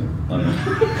works out. I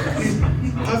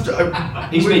don't know.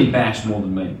 He's been bashed more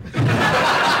than me.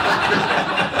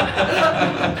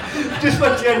 just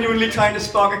for genuinely trying to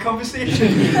spark a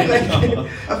conversation. Like,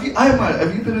 Have you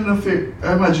been in a few?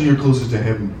 I imagine you're closer to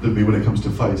him than me when it comes to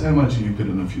fights. I imagine you've been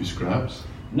in a few scraps.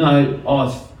 No,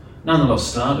 none that I've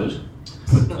started.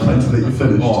 Plenty that you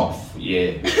finished.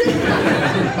 Yeah.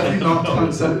 Have you not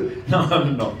cunts out? No,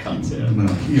 I'm not cunts out. No,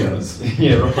 he has.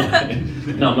 Yeah, right.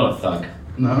 No, I'm not a thug.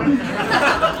 No?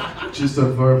 Just a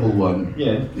verbal one.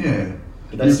 Yeah. Yeah.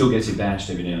 But that still gets you bashed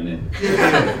every now and then.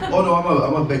 Yeah. Oh no,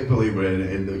 I'm a big believer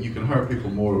in that you can hurt people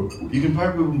more. You can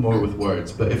hurt people more with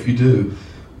words, but if you do,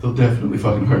 they'll definitely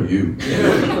fucking hurt you.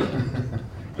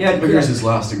 yeah, Because it's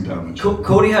lasting damage.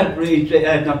 Cody had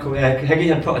Heggie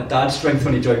had proper dad strength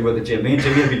when he joined with the gym. Me and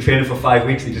Jimmy had been training for 5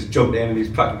 weeks and he just jumped in and he's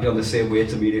practically on the same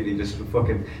weights immediately, just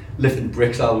fucking lifting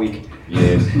bricks all week.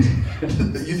 Yeah.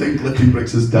 You think lifting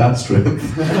bricks is dad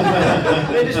strength?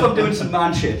 They just from doing some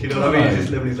man shit, you know what I mean? He's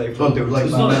just living his life from doing Like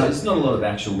It's not a lot of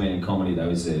actual men in comedy though,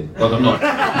 is there? Like I'm not.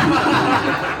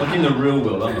 Like in the real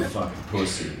world, I'm a fucking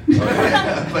pussy.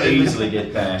 I easily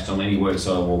get bashed on any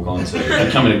worksite I walk onto. I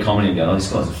come into comedy and go, oh, this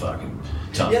guy's a fucking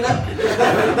tough. Yeah,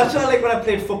 that's what I like when I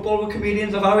played football with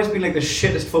comedians. I've always been like the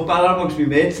shittest footballer amongst my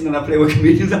mates, and then I play with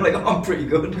comedians, I'm like, oh, I'm pretty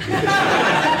good.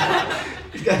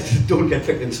 These guys just don't get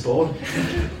picked in sport.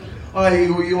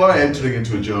 You are entering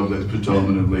into a job that's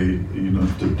predominantly,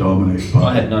 to dominate.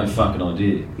 I had no fucking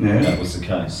idea that was the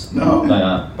case. No? They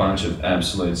are a bunch of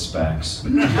absolute spacs.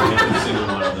 Every single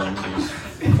one of them is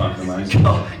fucking amazing.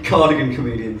 Cardigan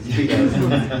comedians,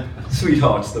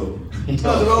 sweethearts though.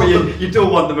 But you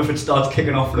don't want them if it starts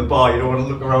kicking off in the bar. You don't want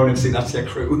to look around and see that's your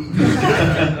crew.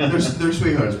 They're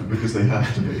sweethearts, but because they have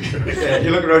to be. Yeah,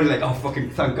 you look around and you're like, oh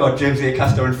fucking thank God James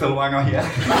Acaster and Phil Wang are here.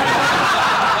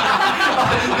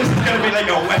 This is going to be like a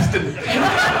western.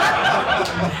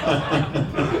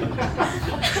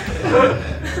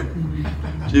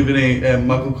 Do you have any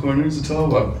muggle corners at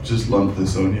all? I've just lumped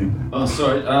this on you. Oh,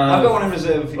 sorry. I've got one in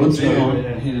reserve. If you can see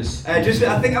it. Hit us. I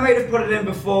think I might have put it in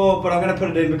before, but I'm going to put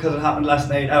it in because it happened last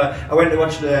night. I went to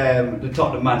watch the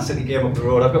Tottenham Man City game up the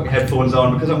road. I've got my headphones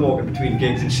on because I'm walking between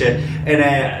gigs and shit.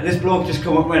 And this bloke just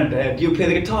come up and went, do you play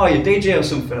the guitar? You DJ or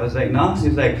something? I was like, nah. He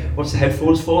was like, what's the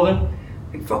headphones for then?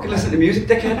 Like, fucking listen to music,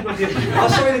 dickhead. Oh,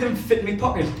 sorry, they didn't fit in my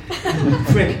pocket.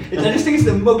 Frick. I just think it's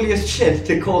the muggliest shit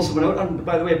to call someone out. And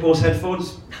by the way, Bose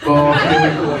headphones. Oh, here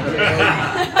we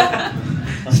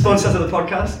go. Sponsor to the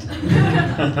podcast.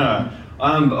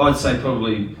 I'd say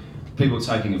probably people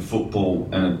taking a football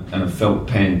and a felt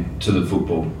pen to the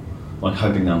football, like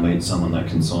hoping they'll meet someone they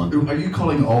can sign. Are you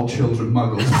calling all children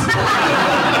muggles?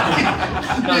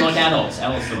 No, like adults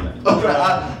doing it.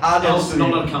 Adults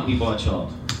not accompanied by a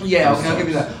child. Yeah, okay, I'll give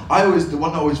you that. The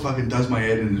one that always fucking does my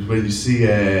head in is when you see,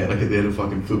 like at the end of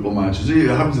fucking football matches, it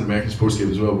happens in American sports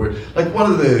games as well, where like one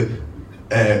of the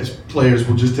players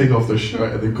will just take off their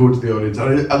shirt and then go to the audience.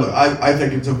 And I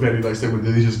think it's a very nice thing when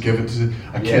they just give it to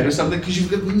a kid or something, because you've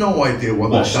got no idea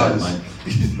what that does.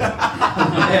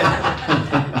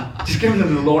 Just give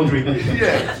them the laundry.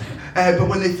 Yeah. But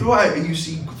when they throw it out and you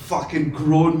see fucking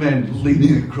grown men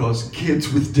leaning across kids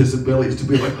with disabilities to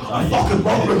be like, I fucking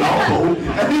love Ronaldo.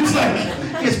 And it's like,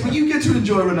 yes, but you get to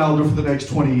enjoy Ronaldo for the next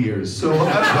 20 years. So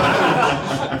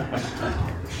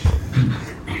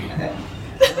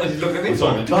Look at me. I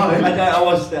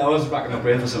was racking my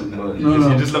brain for something, but you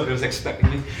just looked at us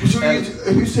expectantly. So are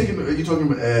you talking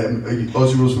about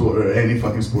Aussie rules or any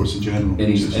fucking sports in general?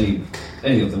 Any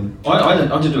of them.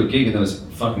 I did do a gig and there was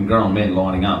fucking grown men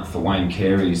lining up for Wayne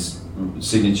Carey's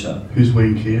signature. Who's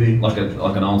Wayne Carey? Like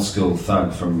an old school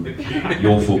thug from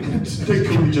your football.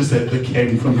 Cody just said the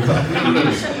king from the back.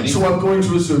 So I'm going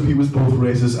to assume he was both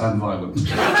racist and violent.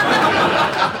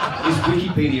 His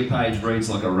Wikipedia page reads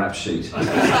like a rap sheet. It's fucking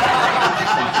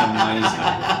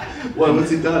amazing.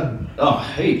 What's he done? Oh,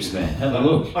 heaps, man. Have a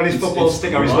look. On his football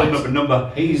sticker, he's holding up a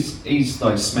number. He's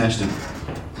like smashed it.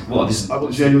 Well, this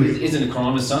isn't a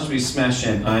crime as such, but he smashed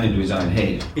champagne into his own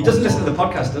head. He doesn't listen to the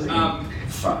podcast, does he?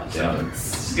 Fuck, yeah.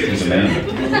 He's a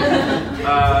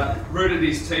man. Rooted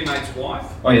his teammate's wife.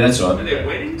 Oh yeah, that's right. At their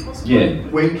wedding, possibly? Yeah.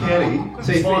 Wayne Carey.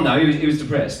 So he's fine though, he was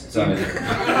depressed. So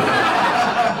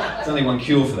there's only one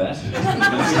cure for that.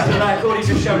 Cody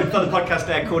just shouted on the podcast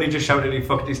there. Cody just shouted he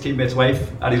fucked his teammate's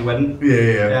wife at his wedding.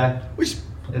 Yeah. Which,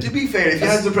 to be fair, if you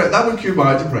had depression, that would cure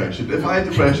my depression. If I had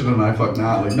depression and I fucked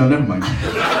Natalie, no, never mind.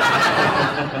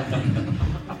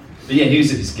 But yeah, he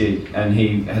was at this gig and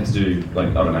he had to do like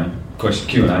I don't know,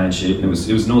 Q&A and shit, and it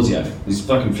was nauseating. These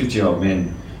fucking 50-year-old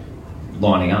men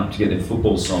lining up to get their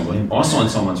football signed by him. I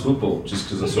signed someone's football just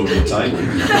because I saw it on the table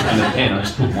and the pen. I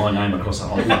just put my name across the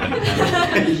whole thing.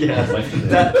 Yeah.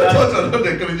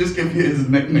 Can I just give you his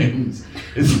nicknames?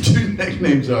 His two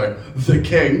nicknames are The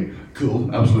King,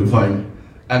 cool, absolutely fine,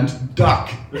 and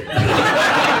duck.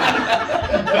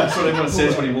 That's what everyone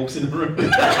says when he walks in the room.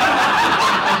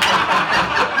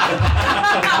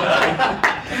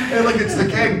 Yeah, like it's the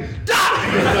king.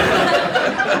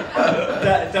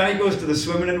 Danny goes to the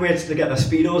swimming and waits to get the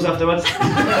speedos afterwards.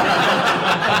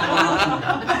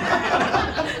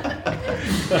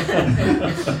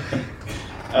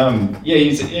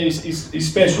 He's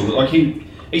special. Like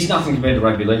he's nothing compared to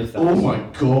rugby league. Oh my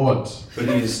god. But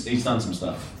he's done some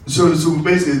stuff. So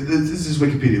basically, this is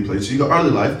Wikipedia page. So you got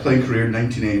early life, playing career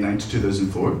 1989 to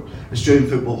 2004, Australian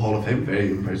Football Hall of Fame,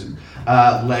 very impressive.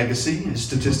 Legacy,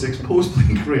 statistics,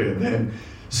 post-playing career, then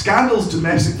scandals,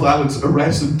 domestic violence,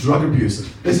 arrests and drug abuse.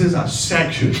 This is a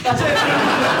section. That's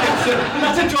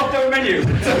a drop-down menu.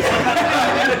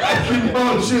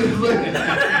 Oh shit!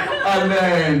 And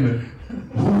then.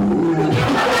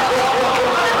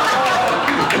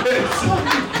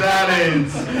 That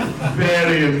is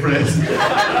very impressive.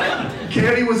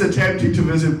 Kerry was attempting to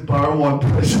visit Barwon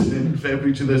prison in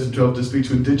February 2012 to speak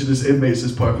to Indigenous inmates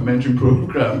as part of a mentoring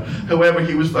program. However,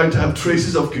 he was found to have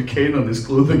traces of cocaine on his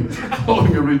clothing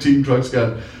following a routine drug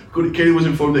scan. Kerry was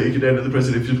informed that he could enter the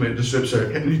prison if he was made a strip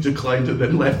search, and he declined and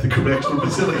then left the correctional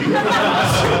facility.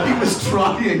 So he was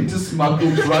trying to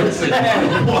smuggle drugs in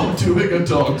while doing a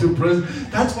talk to prison.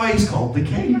 That's why he's called the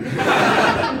king.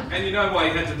 And you know why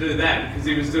he had to do that? Because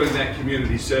he was doing that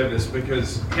community service.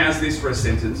 Because, how's this for a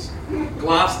sentence?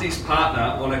 Glassed his partner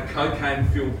on a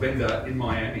cocaine-fueled bender in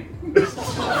Miami.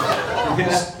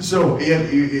 So he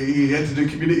had to do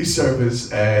community service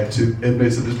to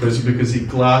inmates at this prison because he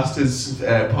glassed his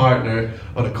partner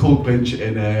on a coke bench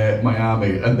in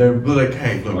Miami, and they're like,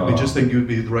 "Hey, look, we just think you'd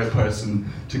be the right person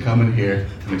to come in here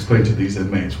and explain to these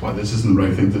inmates why this isn't the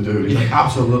right thing to do." And he's like,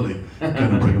 "Absolutely,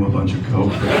 gonna bring him a bunch of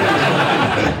coke."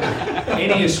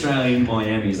 Any Australian in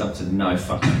Miami is up to no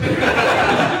fucking.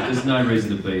 There's no reason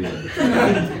to be there.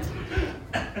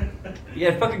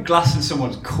 Yeah, fucking glassing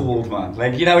someone's cold, man.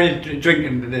 Like, you know when you're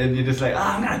drinking and you're just like,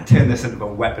 I'm gonna turn this into a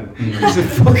weapon. It's a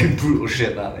fucking brutal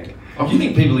shit, that thing. Do you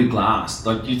think people who glass,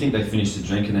 like, do you think they finish the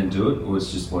drink and then do it, or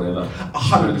it's just whatever?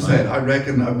 100%. I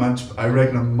reckon amongst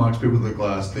people that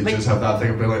glass, they just have that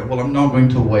thing of being like, well, I'm not going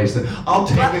to waste it. I'll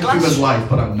take a human life,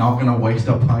 but I'm not going to waste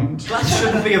a pint. Glass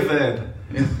shouldn't be a verb.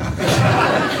 It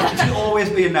should always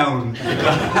be a noun.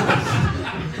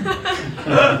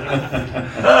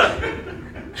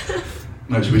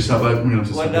 No, should we start by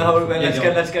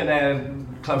Let's get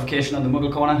clarification on the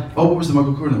Muggle Corner. Oh, what was the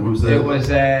Muggle Corner? What was the? It was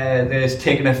there's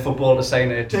taking a football to sign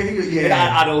it. Taking it, An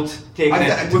adult taking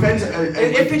it. Depends.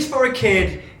 If it's for a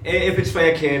kid,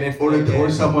 or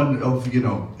someone of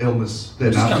illness, then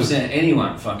it just comes down to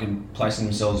anyone fucking placing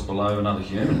themselves below another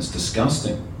human. It's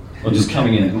disgusting. Or just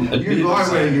coming in. You are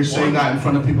where you're saying that in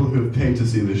front of people who have paid to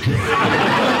see this show.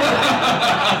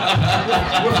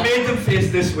 We've made them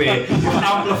face this way. We've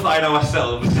amplified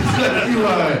ourselves. You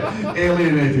are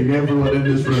alienating everyone in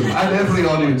this room and every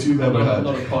audience you've ever had.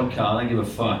 Not a podcast. I don't give a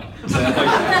fuck.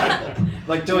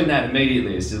 Like doing that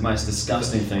immediately is the most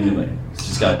disgusting thing to me. It's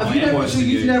just go.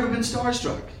 You've never been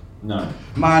starstruck? No.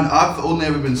 Man, I've only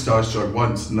ever been starstruck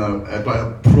once. No,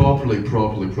 but properly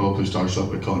starstruck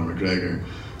with Conor McGregor.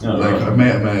 Oh, like right. I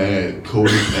met him at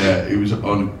Conan. He was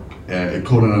on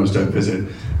Conan. I was down visiting,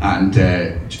 and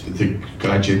the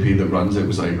guy JP that runs it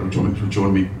was like, "Do you want to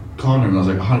join me, Conor?" And I was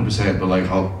like, 100%, but like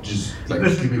I'll just like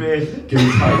give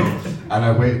me time. And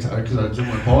I waited because I didn't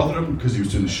want to bother him because he was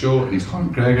doing the show and he's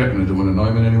Conor McGregor and I didn't want to annoy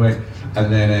him in any way.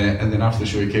 And then after the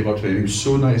show he came up to me and he was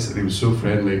so nice and he was so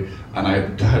friendly and I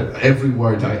had every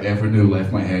word I ever knew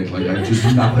left my head, like I just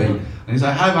nothing. And he's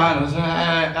like, "Hi man," I was like,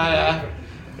 "Hi."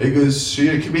 He goes, "So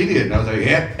you're a comedian?" And I was like,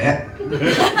 "Yeah."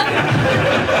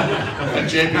 And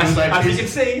JP was like, as you can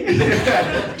see.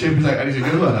 JP was like, "And he's a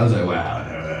good one." I was like, "Wow."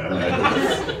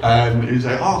 And he's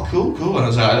like, "Oh, cool." And I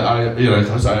was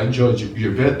like, I enjoyed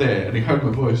your bit there. And he heard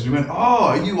my voice and he went, "Oh,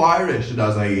 are you Irish?" And I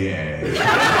was like, "Yeah."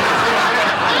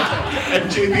 And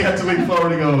JP had to lean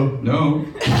forward and go, "No,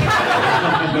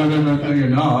 you're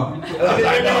not." And I was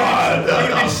like,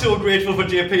 "No." You'd be so grateful for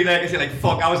JP there because you're like,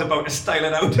 fuck, I was about to style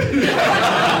it out.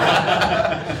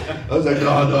 I was like, no,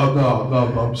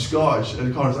 I'm Scottish.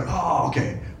 And Connor's like, "Oh,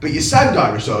 okay. But you sound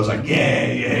Irish." So I was like,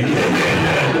 yeah.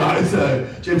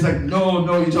 James like, no,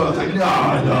 you don't. I was like, no.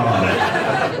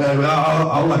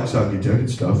 I'll like suck your dick and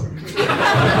stuff.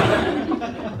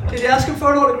 Did you ask him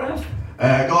for an autograph?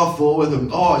 I got a photo with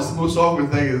him. Oh, it's the most awkward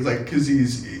thing. It's like, because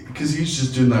he's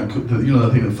just doing that,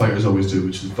 that thing that fighters always do,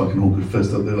 which is fucking hold your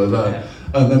fist up there like that.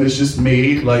 Yeah. And then it's just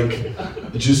me, like,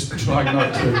 just trying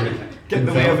not to get in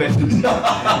the way of it.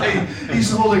 He's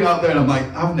holding out there and I'm like,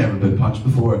 I've never been punched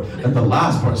before. And the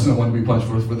last person I want to be punched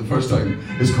for the first time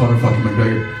is Conor fucking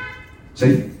McGregor.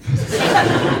 See?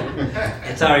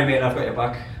 It's alright, mate, I've got your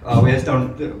back. Oh, wait,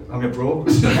 I'm your bro.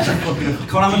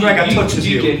 Conor McGregor touches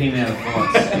you. You get him out of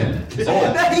fights.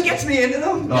 Yeah. He gets me into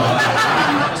them.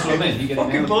 That's what I meant. You get him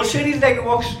Fucking out. bullshit. He's like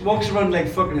walks around like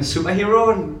fucking a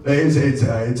superhero and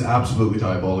It's absolutely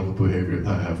diabolical behaviour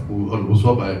that I have. We'll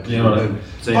swap out. Yeah, right.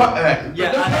 See. But,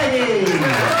 yeah. hey!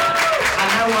 And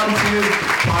now on to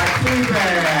part 3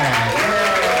 there.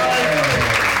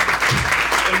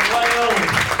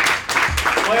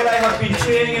 While I have been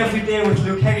training every day with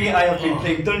Luke Heggie, I have been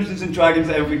playing Dungeons and Dragons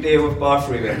every day with Bar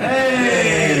Freeman.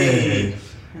 Hey!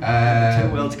 Two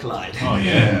worlds collide. Oh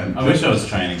yeah. I wish I was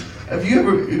training. Have you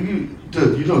ever?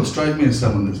 Dude, you don't strike me as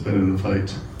someone that's been in a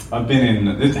fight. I've been in.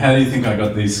 How do you think I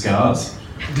got these scars?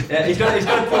 He's got a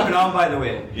broken arm, by the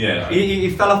way. Yeah. He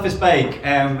fell off his bike,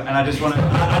 and I just want to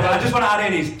add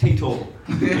in his teetotal.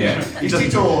 Yeah. He's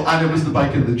teetotal, and it was the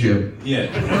bike at the gym. Yeah.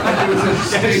 It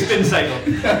was a Spin cycle.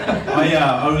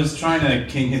 I was trying to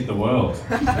king hit the world. So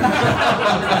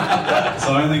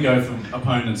I only go for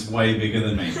opponents way bigger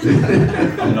than me.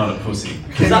 I'm not a pussy.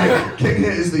 King hit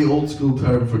is the old school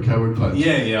term for coward punch.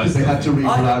 Yeah. They had to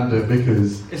rebrand it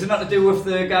because Is it not to do with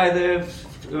the guy, the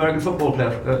American football player?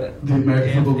 the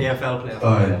American football. AFL player.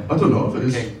 I don't know if it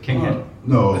is. King hit.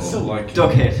 No. I still like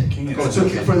Duck hit. King hit. So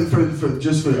for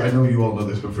I know you all know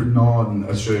this, but for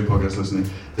non-Australian podcast listening,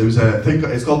 there was a thing.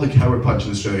 It's called the coward punch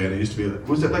in Australia, and it used to be.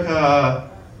 Was it like a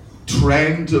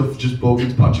trend of just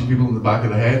bogans punching people in the back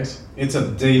of the head? It's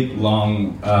a deep,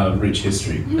 long, rich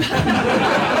history.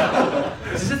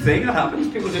 Is this a thing that happens?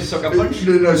 People just suck a punch?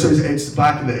 No. So it's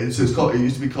back in the. So it's called. It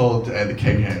used to be called the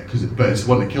king hit, but it's the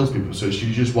one that kills people. So it's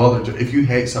you just if you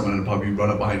hate someone in a pub, you run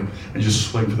up behind them and just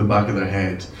swing for the back of their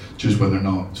head, just when they're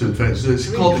not. So it's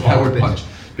called the coward punch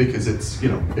because it's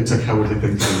it's a cowardly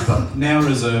thing to do. But Now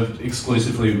reserved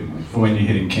exclusively for when you're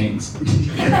hitting kings.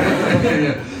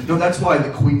 yeah. No, that's why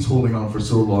the Queen's holding on for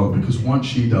so long, because once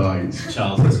she dies,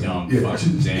 Charles has gone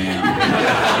fucking down.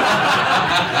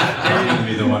 I'm going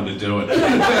to be the one to do it.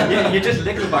 You just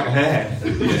lick the back of her head.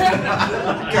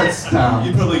 gets down.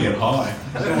 You probably get high.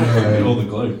 Get all the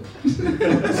glue.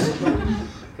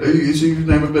 So you've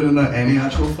never been in any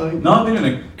actual fight? No, I've been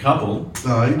in a couple.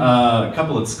 Aye. A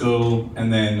couple at school,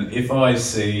 and then if I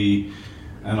see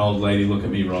an old lady look at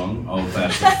me wrong, I'll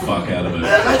bash the fuck out of her.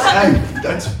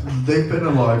 They've been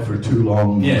alive for too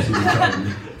long. Yeah. Most of the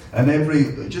time. And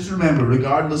just remember,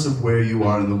 regardless of where you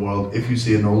are in the world, if you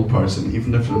see an old person,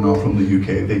 even if they're not from the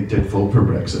UK, they did vote for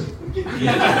Brexit.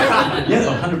 Yeah,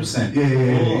 100%.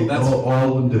 Yeah. All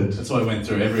of them did. That's what I went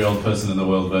through. Every old person in the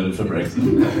world voted for Brexit.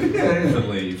 Yeah. For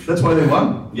leave. That's why they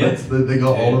won. Yeah. They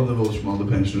got all of the votes from all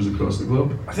the pensioners across the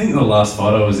globe. I think the last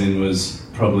fight I was in was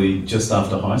probably just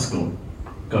after high school.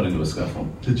 Got into a scuffle.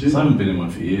 Did you? So I haven't been in one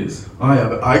for years. Oh yeah,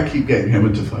 but I keep getting him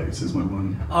into fights is my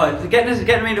one. Oh,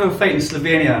 getting me into a fight in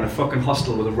Slovenia in a fucking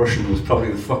hostel with a Russian was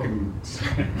probably the fucking...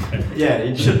 Yeah,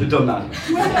 you shouldn't have done that.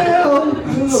 Well,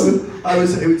 I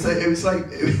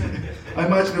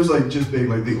imagine it was like just being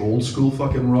like the old school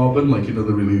fucking Robin, like the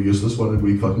really useless one in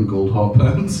wee fucking gold hot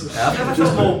pants. I've never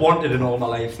felt more wanted in all my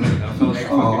life. I felt like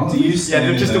fucking... Do you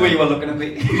stand just the way you were looking at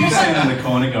me. You stand in the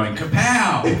corner going,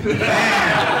 kapow!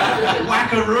 Bam!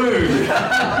 Wackaroo!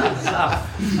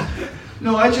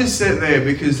 No, I just sit there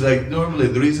because, like, normally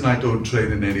the reason I don't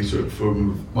train in any sort of form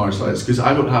of martial arts is because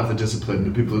I don't have the discipline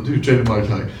that people who do train in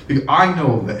martial arts. Because I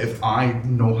know that if I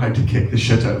know how to kick the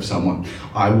shit out of someone,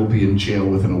 I will be in jail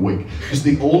within a week. Because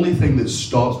the only thing that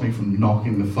stops me from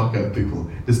knocking the fuck out of people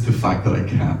is the fact that I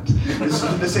can't. It's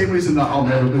the same reason that I'll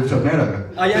never move to America.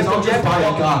 Because I'll just buy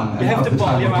a gun. You have to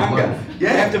bottle your anger.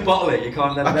 Yeah. You have to bottle it. You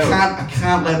can't let it out. I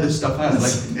can't let this stuff out.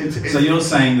 Like, So you're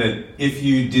saying that if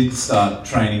you did start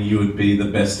training, you would be the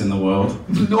best in the world?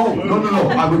 No.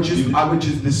 I would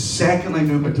just the second I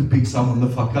knew how to beat someone the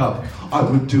fuck up, I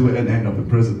would do it and end up in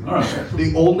prison. Alright.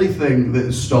 The only thing that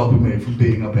is stopping me from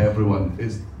beating up everyone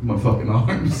is my fucking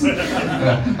arms.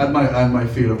 and my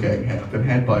fear of getting hit. I've been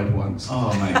headbutted once.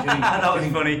 Oh mate. That was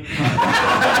funny.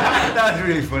 That was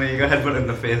really funny. You got headbutt in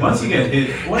the face. Once you get hit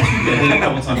a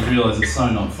couple times, you realise it's so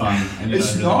not fun. And you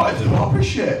It's don't not, really it's do it. proper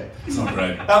shit. It's not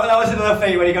great. That was another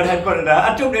fight when he got headbutted.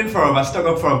 I jumped in for him. I stuck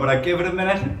up for him, but I gave it a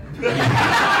minute.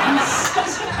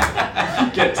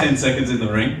 Get 10 seconds in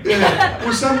the ring. Yeah.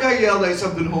 Well, some guy yelled out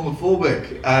something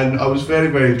homophobic, and I was very,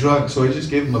 very drunk, so I just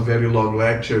gave him a very long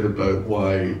lecture about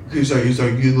why. He's like,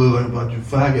 you look like a bunch of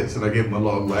faggots, and I gave him a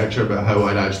long lecture about how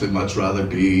I'd actually much rather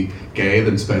be gay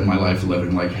than spend my life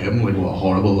living like him. Like, what a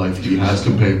horrible life he has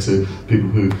compared to people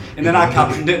who. And then I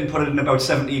captioned it and put it in about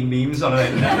 17 memes on it.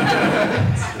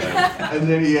 And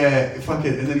then he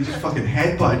just fucking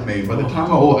headbutted me. By the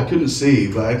time I couldn't see,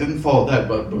 but I didn't fall dead,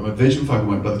 but my vision fucking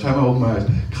went. By the time I opened my eyes,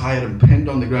 Kai had him pinned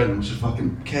on the ground and was just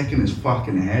fucking kicking his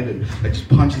fucking head and like just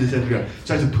punching his head to the ground.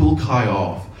 So I had to pull Kai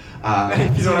off.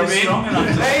 You know what I mean? Strong enough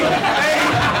to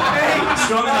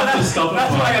strong enough to stop it.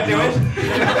 That's why I do it.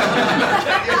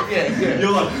 Yeah.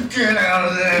 You're like, get out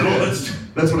of there.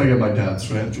 That's when I get my dad's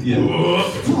friend. Yeah.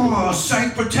 Oh,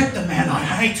 Saint, protect the man I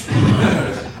hate.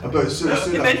 And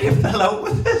then you fell out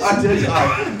with this. I did,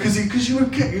 because you were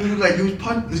like, he was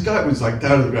this guy was like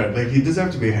down on the ground, like he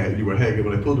deserved to be ahead. You were hanging,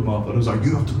 but I pulled him off, and I was like,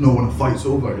 you have to know when a fight's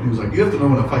over. And he was like, you have to know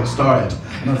when a fight started.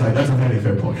 And I was like, that's a very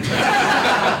fair point.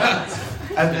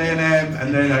 And then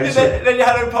you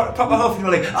had a proper huff and you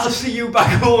were like, I'll see you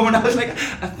back home. And I was like,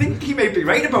 I think he may be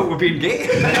right about we're being gay.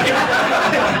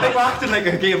 They were acting like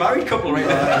a gay married couple right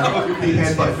now. He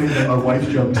headbutted me and then my wife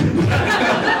jumped in.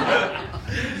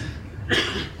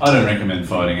 I don't recommend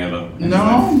fighting ever.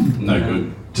 No? No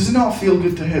good. Does it not feel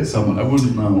good to hit someone? I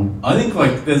wouldn't know. I think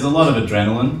like there's a lot of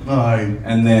adrenaline. Aye.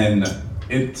 And then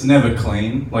it's never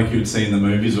clean, like you would see in the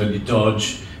movies when you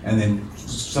dodge and then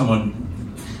someone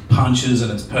punches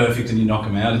and it's perfect and you knock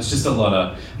them out. It's just a lot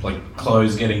of like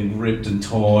clothes getting ripped and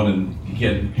torn and you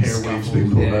get hair waves being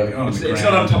pulled out. It's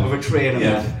not on top of a train.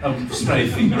 Yeah, a stray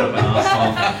finger up an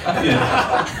arsehole.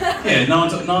 Yeah,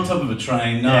 not on top of a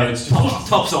train. No, it's just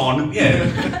tops on. Yeah,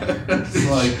 it's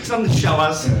like it's on the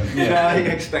showers. Yeah, you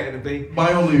expect it to be.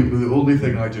 The only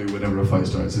thing I do whenever a fight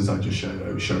starts is I just shout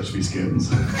out shirts v skins.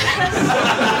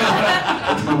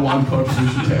 That's my one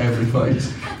contribution to every fight.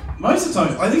 Most of the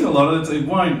time, I think a lot of it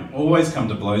won't always come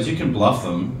to blows. You can bluff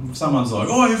them. If someone's like,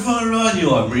 "Oh, you're fine, right?"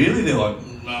 You're like, "Really?" They're like,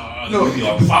 "No."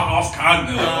 You're like, "Fuck off, cunt."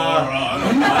 They're like, "All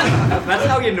right." That's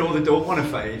how you know they don't want to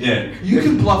fight. Yeah. You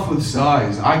can bluff with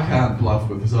size. I can't bluff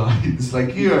with size.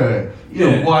 Like you're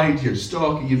wide, you're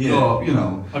stocky, you've got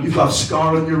you've got a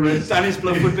scar on your wrist. Danny's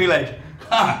bluff would be like,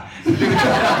 ha!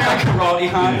 Karate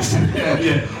hands.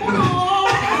 Yeah.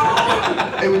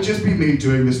 It would just be me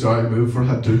doing the starting move for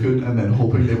Hadouken and then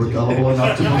hoping they were gullible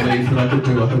enough to believe that I could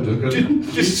do a Hadouken.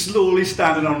 Just slowly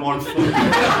standing on one foot.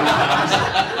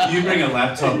 You bring a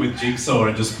laptop with Jigsaw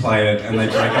and just play it and they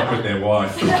break up with their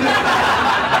wife.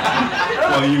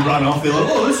 While you run off, they're like,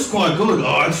 "Oh, this is quite good."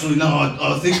 "Oh, actually, no,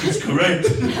 I think it's correct."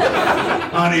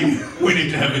 "Honey, we need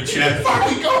to have a chat." Fuck,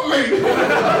 he got me!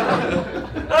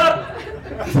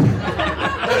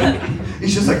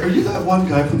 He's just like, "Are you that one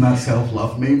guy from that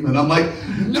self-love meme?" And I'm like,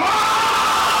 "No!"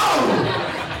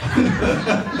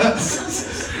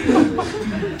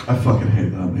 I fucking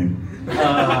hate that meme.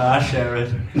 I share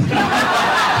it.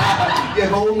 Yeah,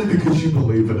 but only because you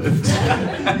believe in it.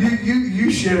 You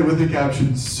share it with the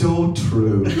caption, "So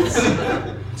true."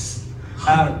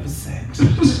 100%.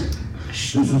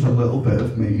 This is a little bit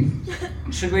of me.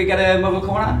 Should we get a muggle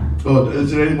corner? Oh, is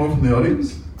there any more from the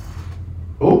audience?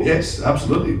 Oh, yes,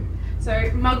 absolutely. So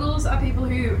muggles are people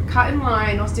who cut in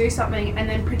line or do something and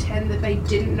then pretend that they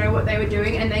didn't know what they were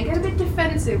doing and they get a bit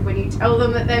defensive when you tell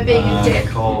them that they're being a dick.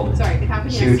 Cold. Sorry, it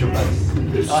happened Huge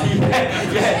yesterday.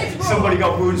 Yeah. Somebody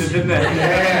got wounded, didn't they?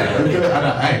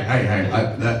 Yeah. Hey,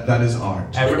 that is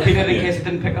art. Repeat it in case it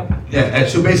didn't pick up. Yeah,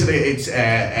 so basically it's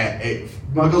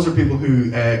muggles are people who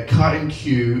cut in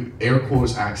queue, air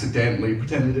quotes, accidentally,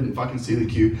 pretend they didn't fucking see the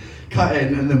queue, cut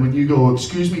in, and then when you go,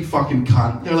 "Excuse me, fucking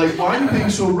cunt," they're like, "Why are you being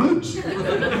so rude?"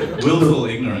 Willful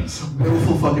ignorance.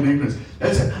 Willful fucking ignorance.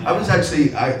 I was actually,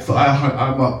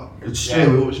 what was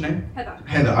your name?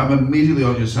 Heather. I'm immediately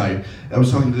on your side. I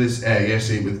was talking to this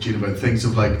yesterday with Gina about things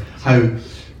of like how.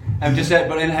 I'm just saying,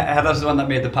 but Heather's the one that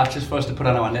made the patches for us to put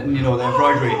on our knitting, the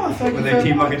embroidery, with the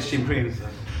Team Muggins, Team Creams.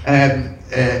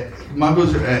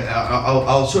 Muggles are,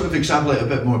 I'll sort of extrapolate a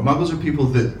bit more. Muggles are people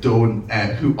that don't,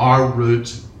 who are rude,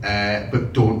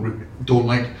 but don't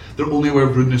like, they're only aware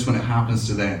of rudeness when it happens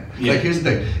to them. Yeah. Like, here's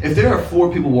the thing, if there are 4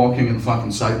 people walking in the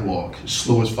fucking sidewalk,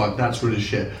 slow as fuck, that's rude as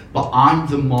shit. But I'm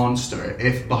the monster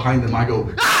if behind them I go,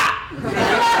 "Ah!"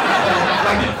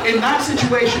 Like, in that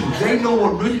situation, they know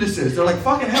what rudeness is. They're like,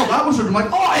 "Fucking hell, that was rude." I'm like,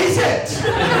 "Oh, is it?"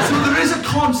 So there is a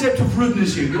concept of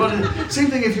rudeness here. Same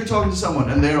thing if you're talking to someone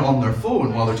and they're on their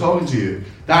phone while they're talking to you.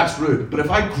 That's rude. But if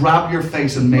I grab your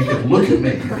face and make it look at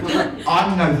me,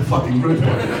 I'm now the fucking rude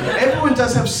one. Everyone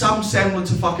does have some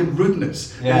semblance of fucking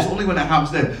rudeness. Yeah. It's only when it happens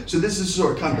to them. So this is the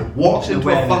sort of cunt that walks into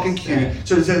a fucking queue.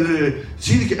 So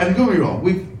see the, and don't get me wrong,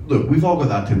 we've all got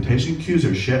that temptation. Queues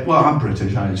are shit. Well, I'm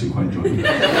British, I actually quite enjoy it.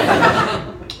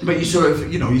 But you sort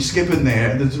of, you skip in there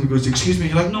and then someone goes, "Excuse me,"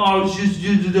 you're like, "No, it's just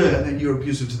you," and then you're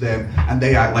abusive to them and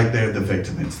they act like they're the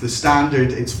victim. It's the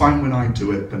standard, it's fine when I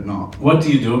do it, but not. What do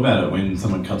you do about it when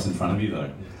someone cuts in front of you though?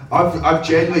 I've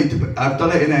done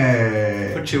it in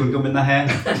a... Put chewing gum in the hair.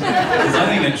 I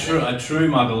think a true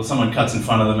muggle, someone cuts in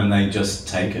front of them and they just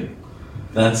take it.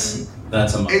 That's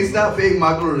That's a muggle. Is that being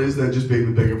muggle, or is that just being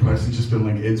the bigger person, just being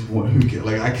like, it's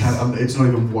I can't, it's not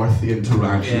even worth the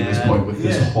interaction at this point with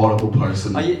this horrible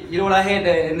person. You know what I hate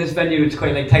in this venue? It's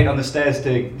quite like tight on the stairs,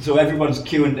 so everyone's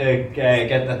queuing to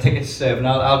get their tickets served, and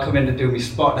I'll come in to do my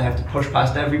spot. I have to push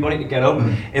past everybody to get up,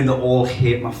 and they all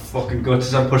hate my fucking guts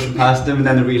as I'm pushing past them, and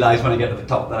then they realise when I get to the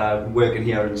top that I'm working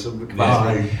here in some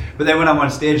capacity. But then when I'm on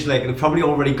stage, like they've probably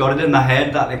already got it in their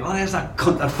head that like, oh, there's that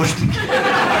cunt that pushed me.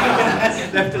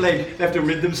 they have to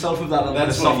rid themselves of that.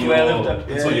 That's software.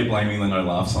 That's what you're blaming the no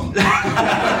laughs on.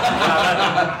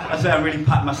 I say I'm really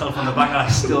patting myself on the back, and I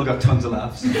still got tons of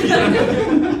laughs.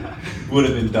 Would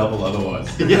have been double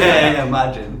otherwise. Yeah,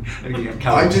 imagine.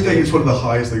 I do think it's one of the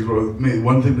highest things.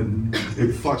 One thing that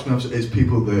it fucks me up is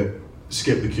people that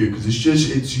skip the queue, because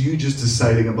it's you just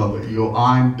deciding above it. You go,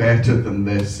 I'm better than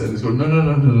this, and it's going, no.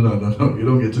 You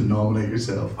don't get to nominate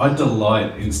yourself. I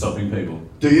delight in stopping people.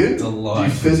 Do you? Delight. Do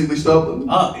you physically stop them?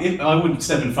 I wouldn't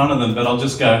step in front of them, but I'll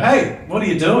just go, hey, what are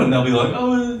you doing? They'll be like,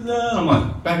 oh, I'm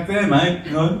like, back there, mate.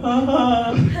 You know,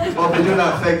 Oh, they do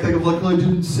that fake thing of like, I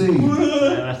didn't see.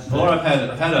 Or I've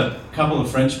had a couple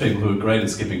of French people who are great at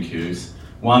skipping queues.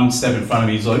 One step in front of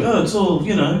me, he's like, oh, it's all,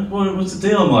 you know, what's the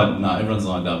deal? I'm like, no, everyone's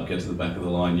lined up, get to the back of the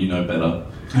line, you know better.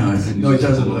 No, it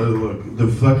doesn't. Look, the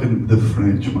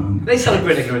French, man. They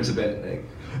celebrate ignorance a bit. Like.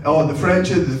 Oh, the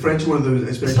French are one of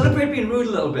those. They celebrate being rude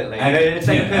a little bit. Like, it's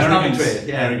like a personality trait.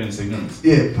 Yeah. Arrogance, ignorance.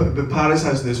 Yeah, but Paris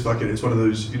has this it's one of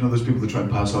those, you know, those people that try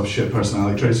and pass off shit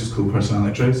personality traits as cool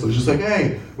personality traits. So it's just like,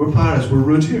 hey, we're Paris, we're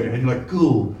rude here. And you're like,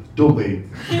 cool, don't be.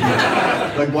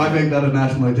 Like, why make that a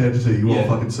national identity? You all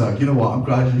fucking suck. You know what? I'm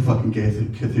glad your fucking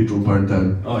cathedral burned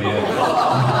down. Oh,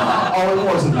 yeah. Oh, it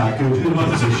wasn't that good. Who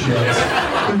gives a shit?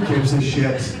 Who gives a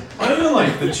shit? I feel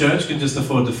like the church could just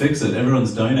afford to fix it.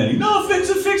 Everyone's donating. No, fix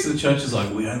it. The church is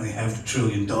like, we only have $1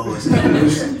 trillion.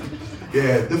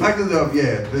 Yeah, the fact that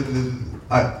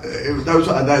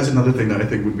that's another thing that I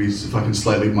think would be fucking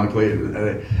slightly muggly.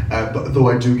 But though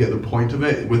I do get the point of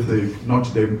it with the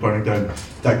Notre Dame burning down,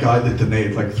 that guy that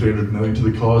donated like $300 million to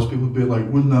the cause, people would be like,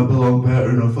 wouldn't that belong better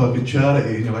in a fucking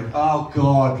charity? And you're like, oh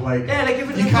god, like,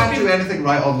 you can't do anything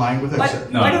right online without.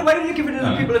 Why don't you give it to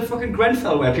the people in fucking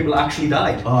Grenfell where people actually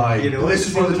died? You know, this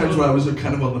is one of the times where I was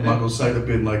kind of on the muggle side of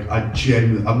being like, I'm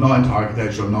not into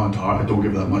architecture, I'm not into art, I don't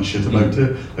give that much shit about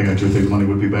it. Like, I do think money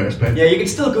would be better spent. Yeah, you can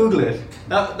still Google it.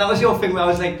 That was your thing where I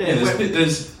was like, there's enough.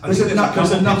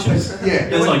 Yeah,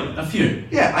 there's like a few.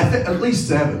 Yeah, I think at least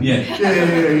 7. Yeah.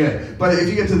 But if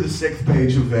you get to the 6th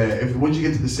page of once you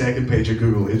get to the 2nd page of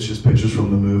Google, it's just pictures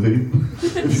from the movie.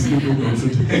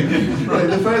 Right,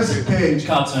 the first page.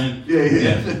 Cartoon. Yeah.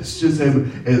 It's just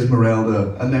him,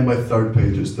 Esmeralda, and then my 3rd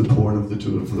page is the porn of the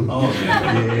two of them. Oh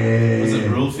yeah. Yeah. Was it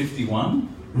Rule 51?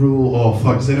 Rule. Oh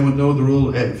fuck! Does anyone know the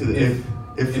rule? If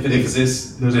it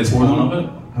exists, there's a porn of it.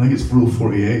 I think it's Rule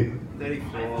 48.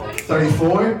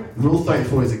 34? Rule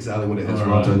 34 is exactly what it is.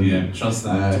 Right, yeah, trust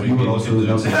that. You were also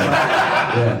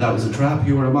yeah, that was a trap.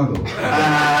 You were a muggle.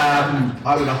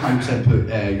 I would 100% put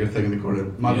your thing in the corner.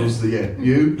 Muggles, you?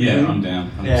 Yeah, you? I'm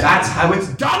down. That's how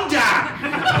it's done, Dan!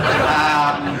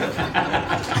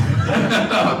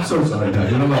 I'm so sorry, Dan.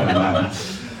 You're not my man.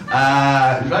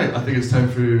 Right, I think it's time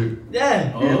for your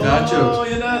dad jokes. Oh,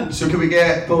 your dad. So can we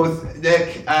get both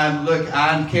Nick and Luke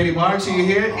and Katie Marks? Are you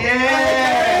here?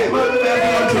 Yay! Welcome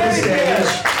everyone to the stage.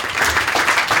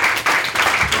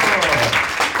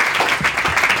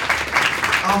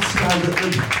 I'll stand at the...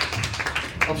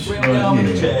 I'll swing my arm in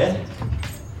the chair.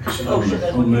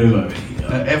 We'll move over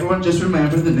here. Everyone just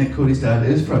remember that Nick Cody's dad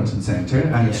is front and centre,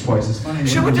 and it's twice as funny.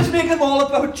 Should we just make them all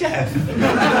about Jeff?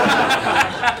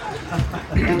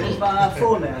 There's my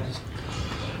phone there.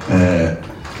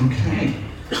 Okay.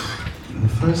 The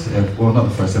first ever, well, not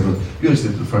the first ever, you actually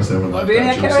did the first ever live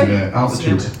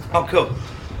altitude. Oh, cool.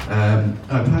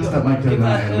 Pass that mic down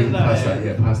that end. We can pass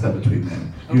that, pass that between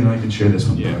them. You and I can share this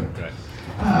one. Yeah, great.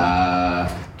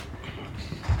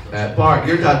 Bart,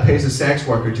 your dad pays a sex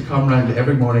worker to come round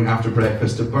every morning after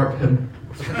breakfast to burp him.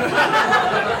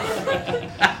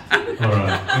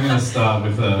 Alright, I'm going to start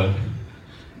with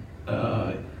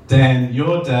Dan,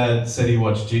 your dad said he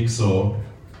watched Jigsaw,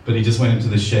 but he just went into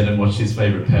the shed and watched his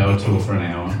favourite power tool for an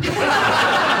hour.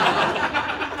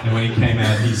 And when he came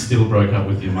out, he still broke up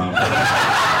with your mum.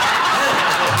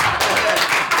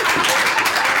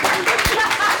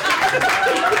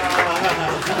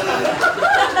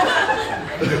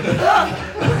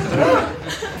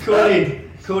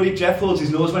 Cody, Jeff holds his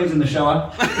nose when he's in the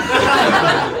shower.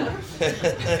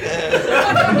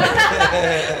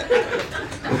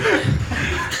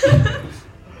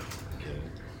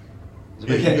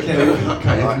 It's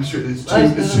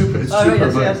super.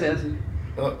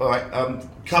 All right.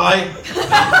 Kai,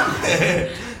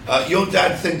 your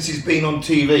dad thinks he's been on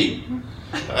TV.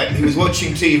 He was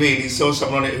watching TV and he saw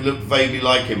someone on it who looked vaguely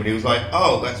like him, and he was like,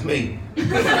 "Oh, that's me."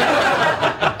 And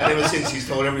ever since, he's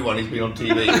told everyone he's been on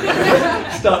TV.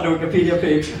 Start the Wikipedia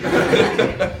page.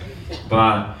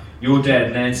 But your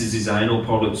dad lances his anal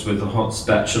polyps with a hot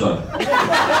spatula.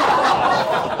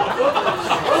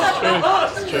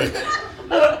 It's true.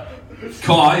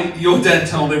 Kai, your dad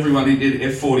told everyone he did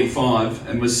F45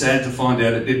 and was sad to find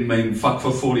out it didn't mean fuck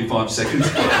for 45 seconds.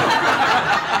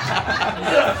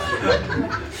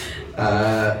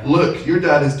 Look, your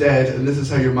dad is dead, and this is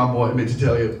how your mum wanted me to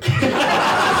tell you.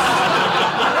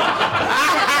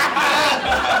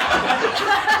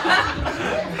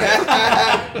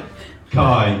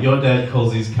 Kai, your dad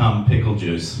calls his cum pickle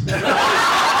juice.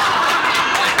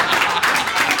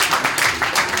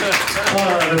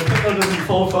 The pickle doesn't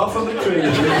fall far from the tree.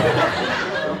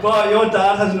 But your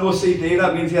dad has an OCD,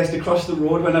 that means he has to cross the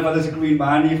road whenever there's a green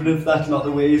man, even if that's not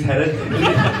the way he's headed.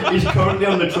 He's currently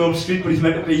on the Trove Street, but he's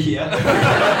meant to be here.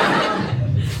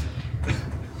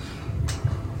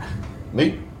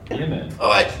 Me? Yeah, man.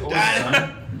 Alright, Danny.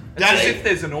 It's as if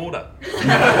there's an order.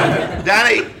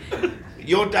 Danny,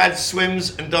 your dad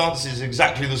swims and dances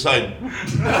exactly the same.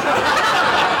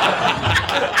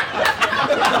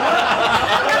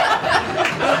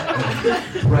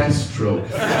 Breaststroke.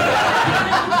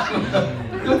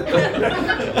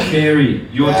 Carey,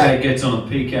 your dad gets on a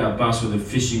peak-out bus with a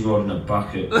fishing rod and a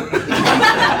bucket.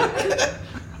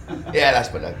 Yeah,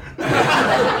 that's my dad.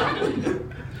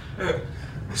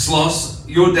 Sloss,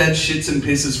 your dad shits and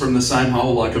pisses from the same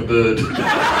hole like a bird.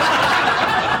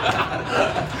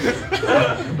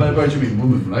 By bird you mean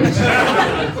woman, right?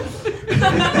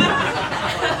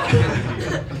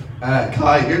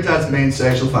 Kai, your dad's main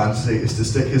sexual fantasy is to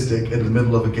stick his dick in the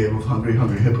middle of a game of Hungry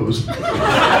Hungry Hippos.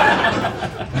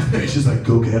 It's just like,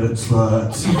 go get it,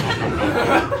 sluts.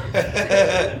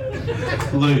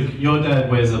 Luke, your dad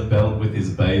wears a belt with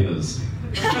his bathers.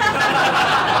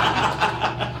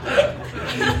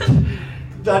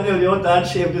 Daniel, your dad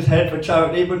shaved his head for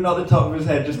charity, but not the top of his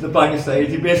head, just the back of sides.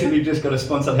 He basically just got a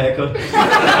sponsored haircut.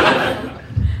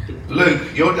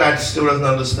 Luke, your dad still doesn't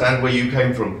understand where you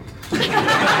came from.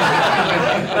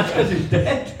 That's because he's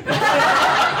dead.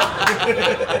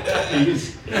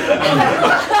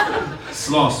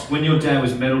 Sloss, when your dad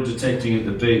was metal detecting at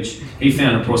the beach, he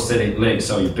found a prosthetic leg,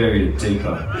 so he buried it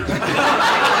deeper.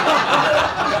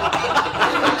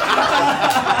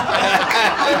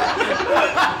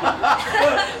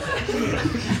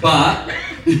 But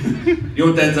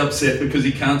your dad's upset because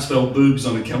he can't spell boobs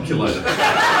on a calculator.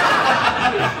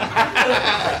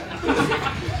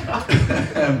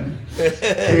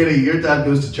 Haley, your dad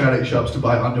goes to charity shops to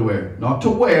buy underwear. Not to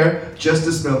wear, just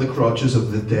to smell the crotches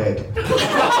of the dead.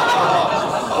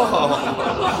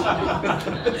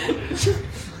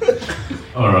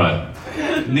 Alright.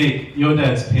 Nick, your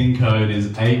dad's PIN code is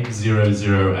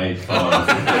 80085.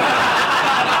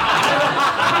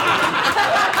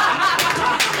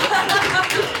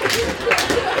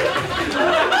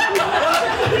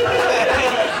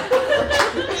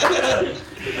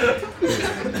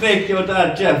 Nick, your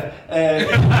dad, Jeff,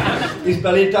 his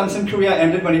belly dancing career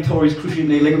ended when he tore his cruciate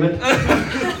knee ligament.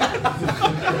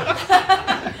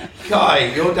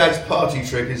 Kai, your dad's party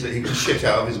trick is that he can shit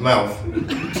out of his mouth.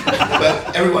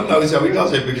 But everyone knows how he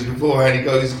does it because beforehand he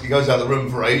goes out of the room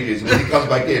for ages, and when he comes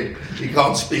back in, he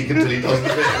can't speak until he does the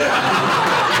bit. He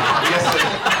has to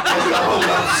hold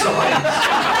up signs.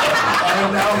 I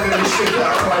am now going to shit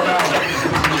out of my mouth.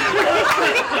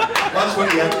 That's when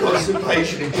he had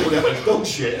constipation and pulled out his dog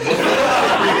shit.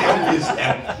 Really obvious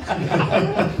now.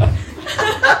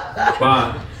 But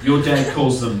your dad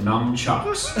calls them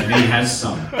nunchucks, and he has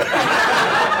some.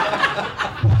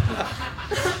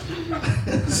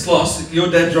 Sloss, your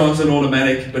dad drives an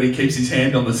automatic, but he keeps his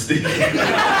hand on the stick.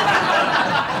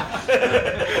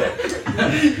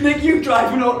 Nick, you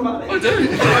drive an automatic? I do.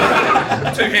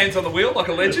 2 hands on the wheel like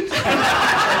a legend.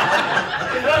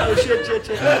 Oh, shit.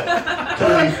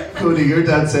 Cody, your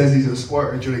dad says he's a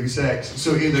squirter during sex,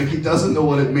 so either he doesn't know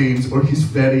what it means or he's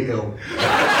very ill.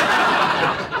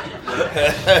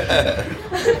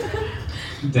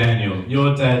 Daniel,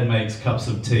 your dad makes cups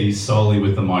of tea solely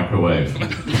with the microwave.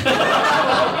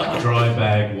 Dry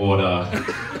bag, water,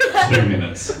 2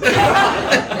 minutes.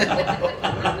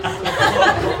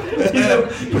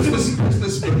 Put the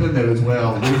spoon in there as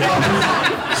well. We've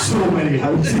got so many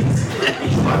houses.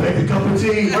 I make a cup of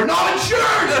tea. We're not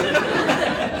insured!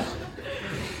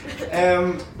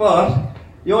 But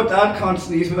your dad can't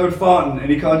sneeze without farting, and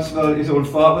he can't smell his own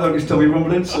fart without his tummy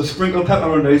rumbling, so sprinkle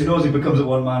pepper under his nose, he becomes a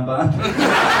one-man band.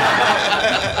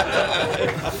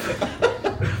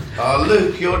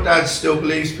 Luke, your dad still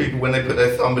believes people when they put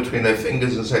their thumb between their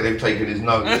fingers and say they've taken his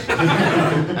nose.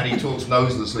 And he talks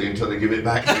noselessly until they give it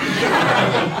back.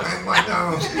 My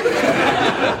nose.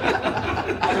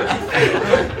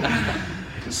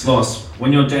 Sloss,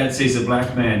 when your dad sees a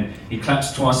black man, he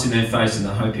claps twice in their face in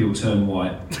the hope he'll turn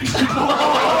white.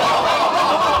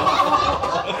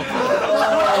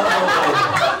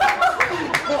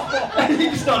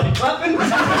 He started clapping.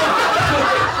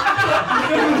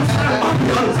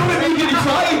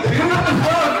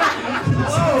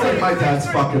 My dad's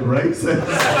fucking racist.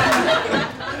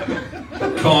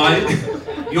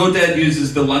 Kai, your dad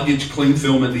uses the luggage cling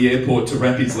film at the airport to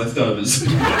wrap his leftovers.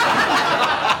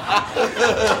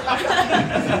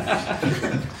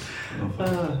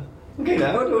 Okay,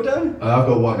 now we're done. I've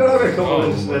got one. I've got a couple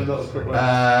of little quick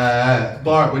ones.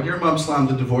 Bart, when your mum slammed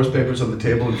the divorce papers on the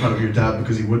table in front of your dad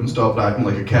because he wouldn't stop acting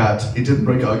like a cat, he didn't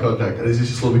break eye contact and he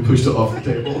just slowly pushed it off the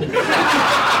table.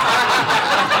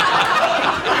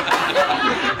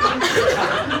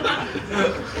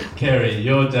 Kerry,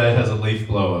 your dad has a leaf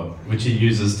blower, which he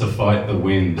uses to fight the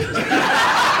wind.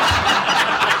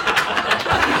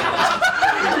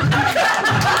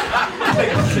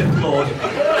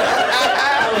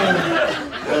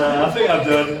 I think I'm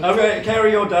done. Okay,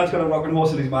 Kerry, your dad's got a rocking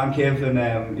horse in his man cave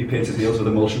and he paints his nails with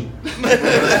emulsion.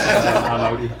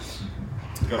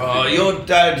 Your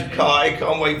dad, Kai,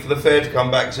 can't wait for the fair to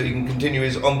come back so he can continue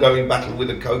his ongoing battle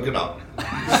with a coconut.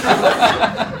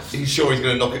 He's sure he's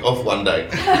going to knock it off one day.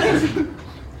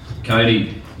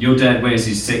 Cody, your dad wears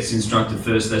his sex instructor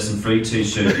first lesson free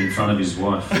t-shirt in front of his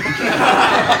wife.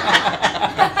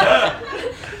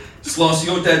 Sloss,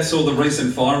 your dad saw the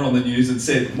recent fire on the news and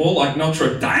said, more like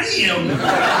Notre Dame.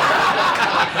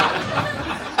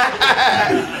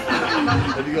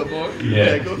 Have you got more?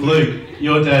 Yeah. Go for Luke,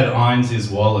 your dad irons his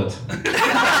wallet.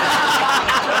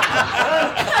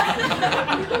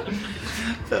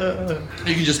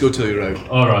 You can just go till you're out.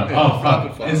 Alright. Yeah, Oh, rapid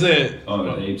fuck. fire. Is it? Oh,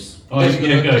 got heaps. Oh,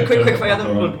 yeah, go. Quick fire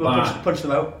them, Alright, we'll punch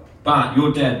them out. But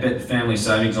your dad bet the family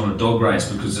savings on a dog race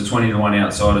because the 20-1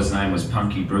 outsider's name was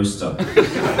Punky Brewster.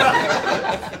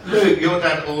 Luke, your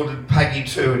dad ordered Peggy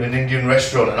 2 in an Indian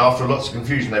restaurant, and after lots of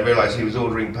confusion, they realised he was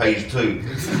ordering Page 2.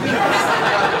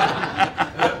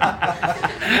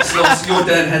 Sloss, your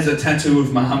dad has a tattoo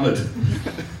of Muhammad.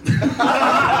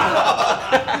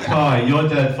 Kai, your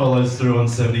dad follows through on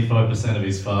 75% of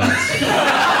his farts.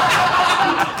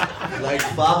 Like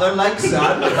father, like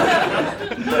son.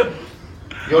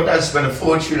 Your dad spent a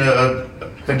fortune at a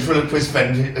ventriloquist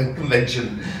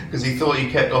convention because he thought he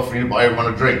kept offering to buy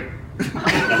everyone a drink.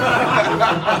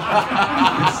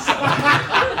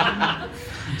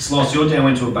 Sloss, your dad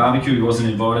went to a barbecue he wasn't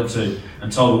invited to and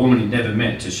told a woman he'd never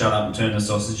met to shut up and turn the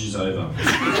sausages over.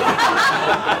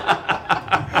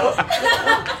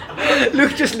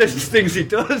 Luke just lists things he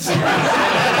does.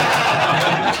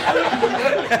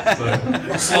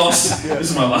 Sloss, this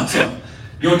is my last one.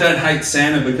 Your dad hates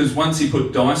Santa because once he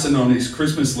put Dyson on his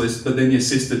Christmas list, but then your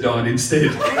sister died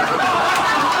instead.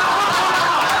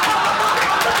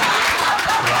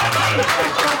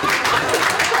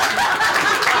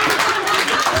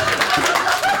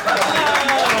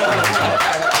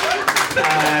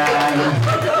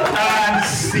 And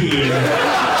scene.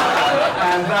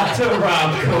 And that's a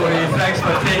wrap, Cody. Thanks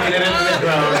for taking it into the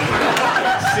ground.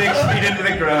 6 feet into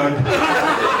the ground.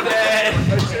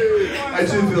 I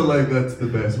do feel like that's the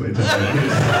best way to end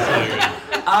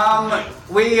it.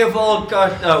 We have all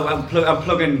got. Oh, I'm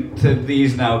plugging to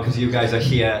these now because you guys are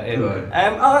here.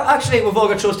 Actually, we've all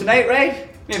got shows tonight, right?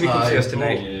 Maybe you can see us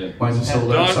tonight. Yeah. Why is it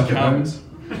sold out? Suck it rounds?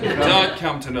 Don't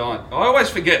come tonight. I always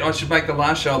forget I should make the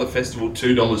last show of the festival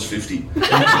 $2.50.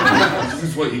 This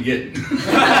is what you get.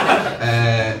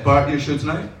 Bart, your show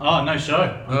tonight? Oh, no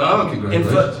show. Oh,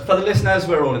 congratulations. For the listeners,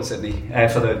 we're all in Sydney.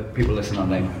 For the people listening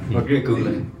online, we're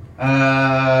googling.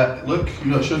 Look,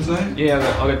 you got a show tonight? Yeah,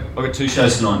 I've got 2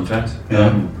 shows tonight, in fact.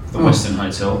 The Western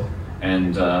Hotel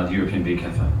and the European Beer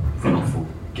Cafe. If you're not full,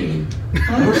 get in.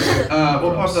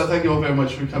 Well, Pastor, thank you all very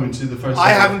much for coming to the first. I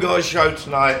haven't got a show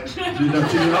tonight. Do you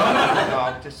not?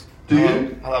 No, just. Do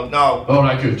you? Hello, no. All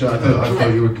right, good. I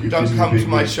thought you were. Don't come to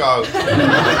my show.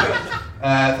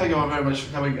 Thank you all very much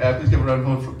for coming. Please give a round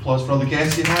of applause for all the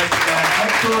guests you had.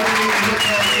 Cody, Nick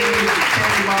Henry,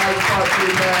 Kenny Myers, Bart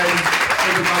Freeman,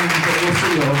 David Manning, we'll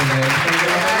see you over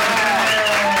there.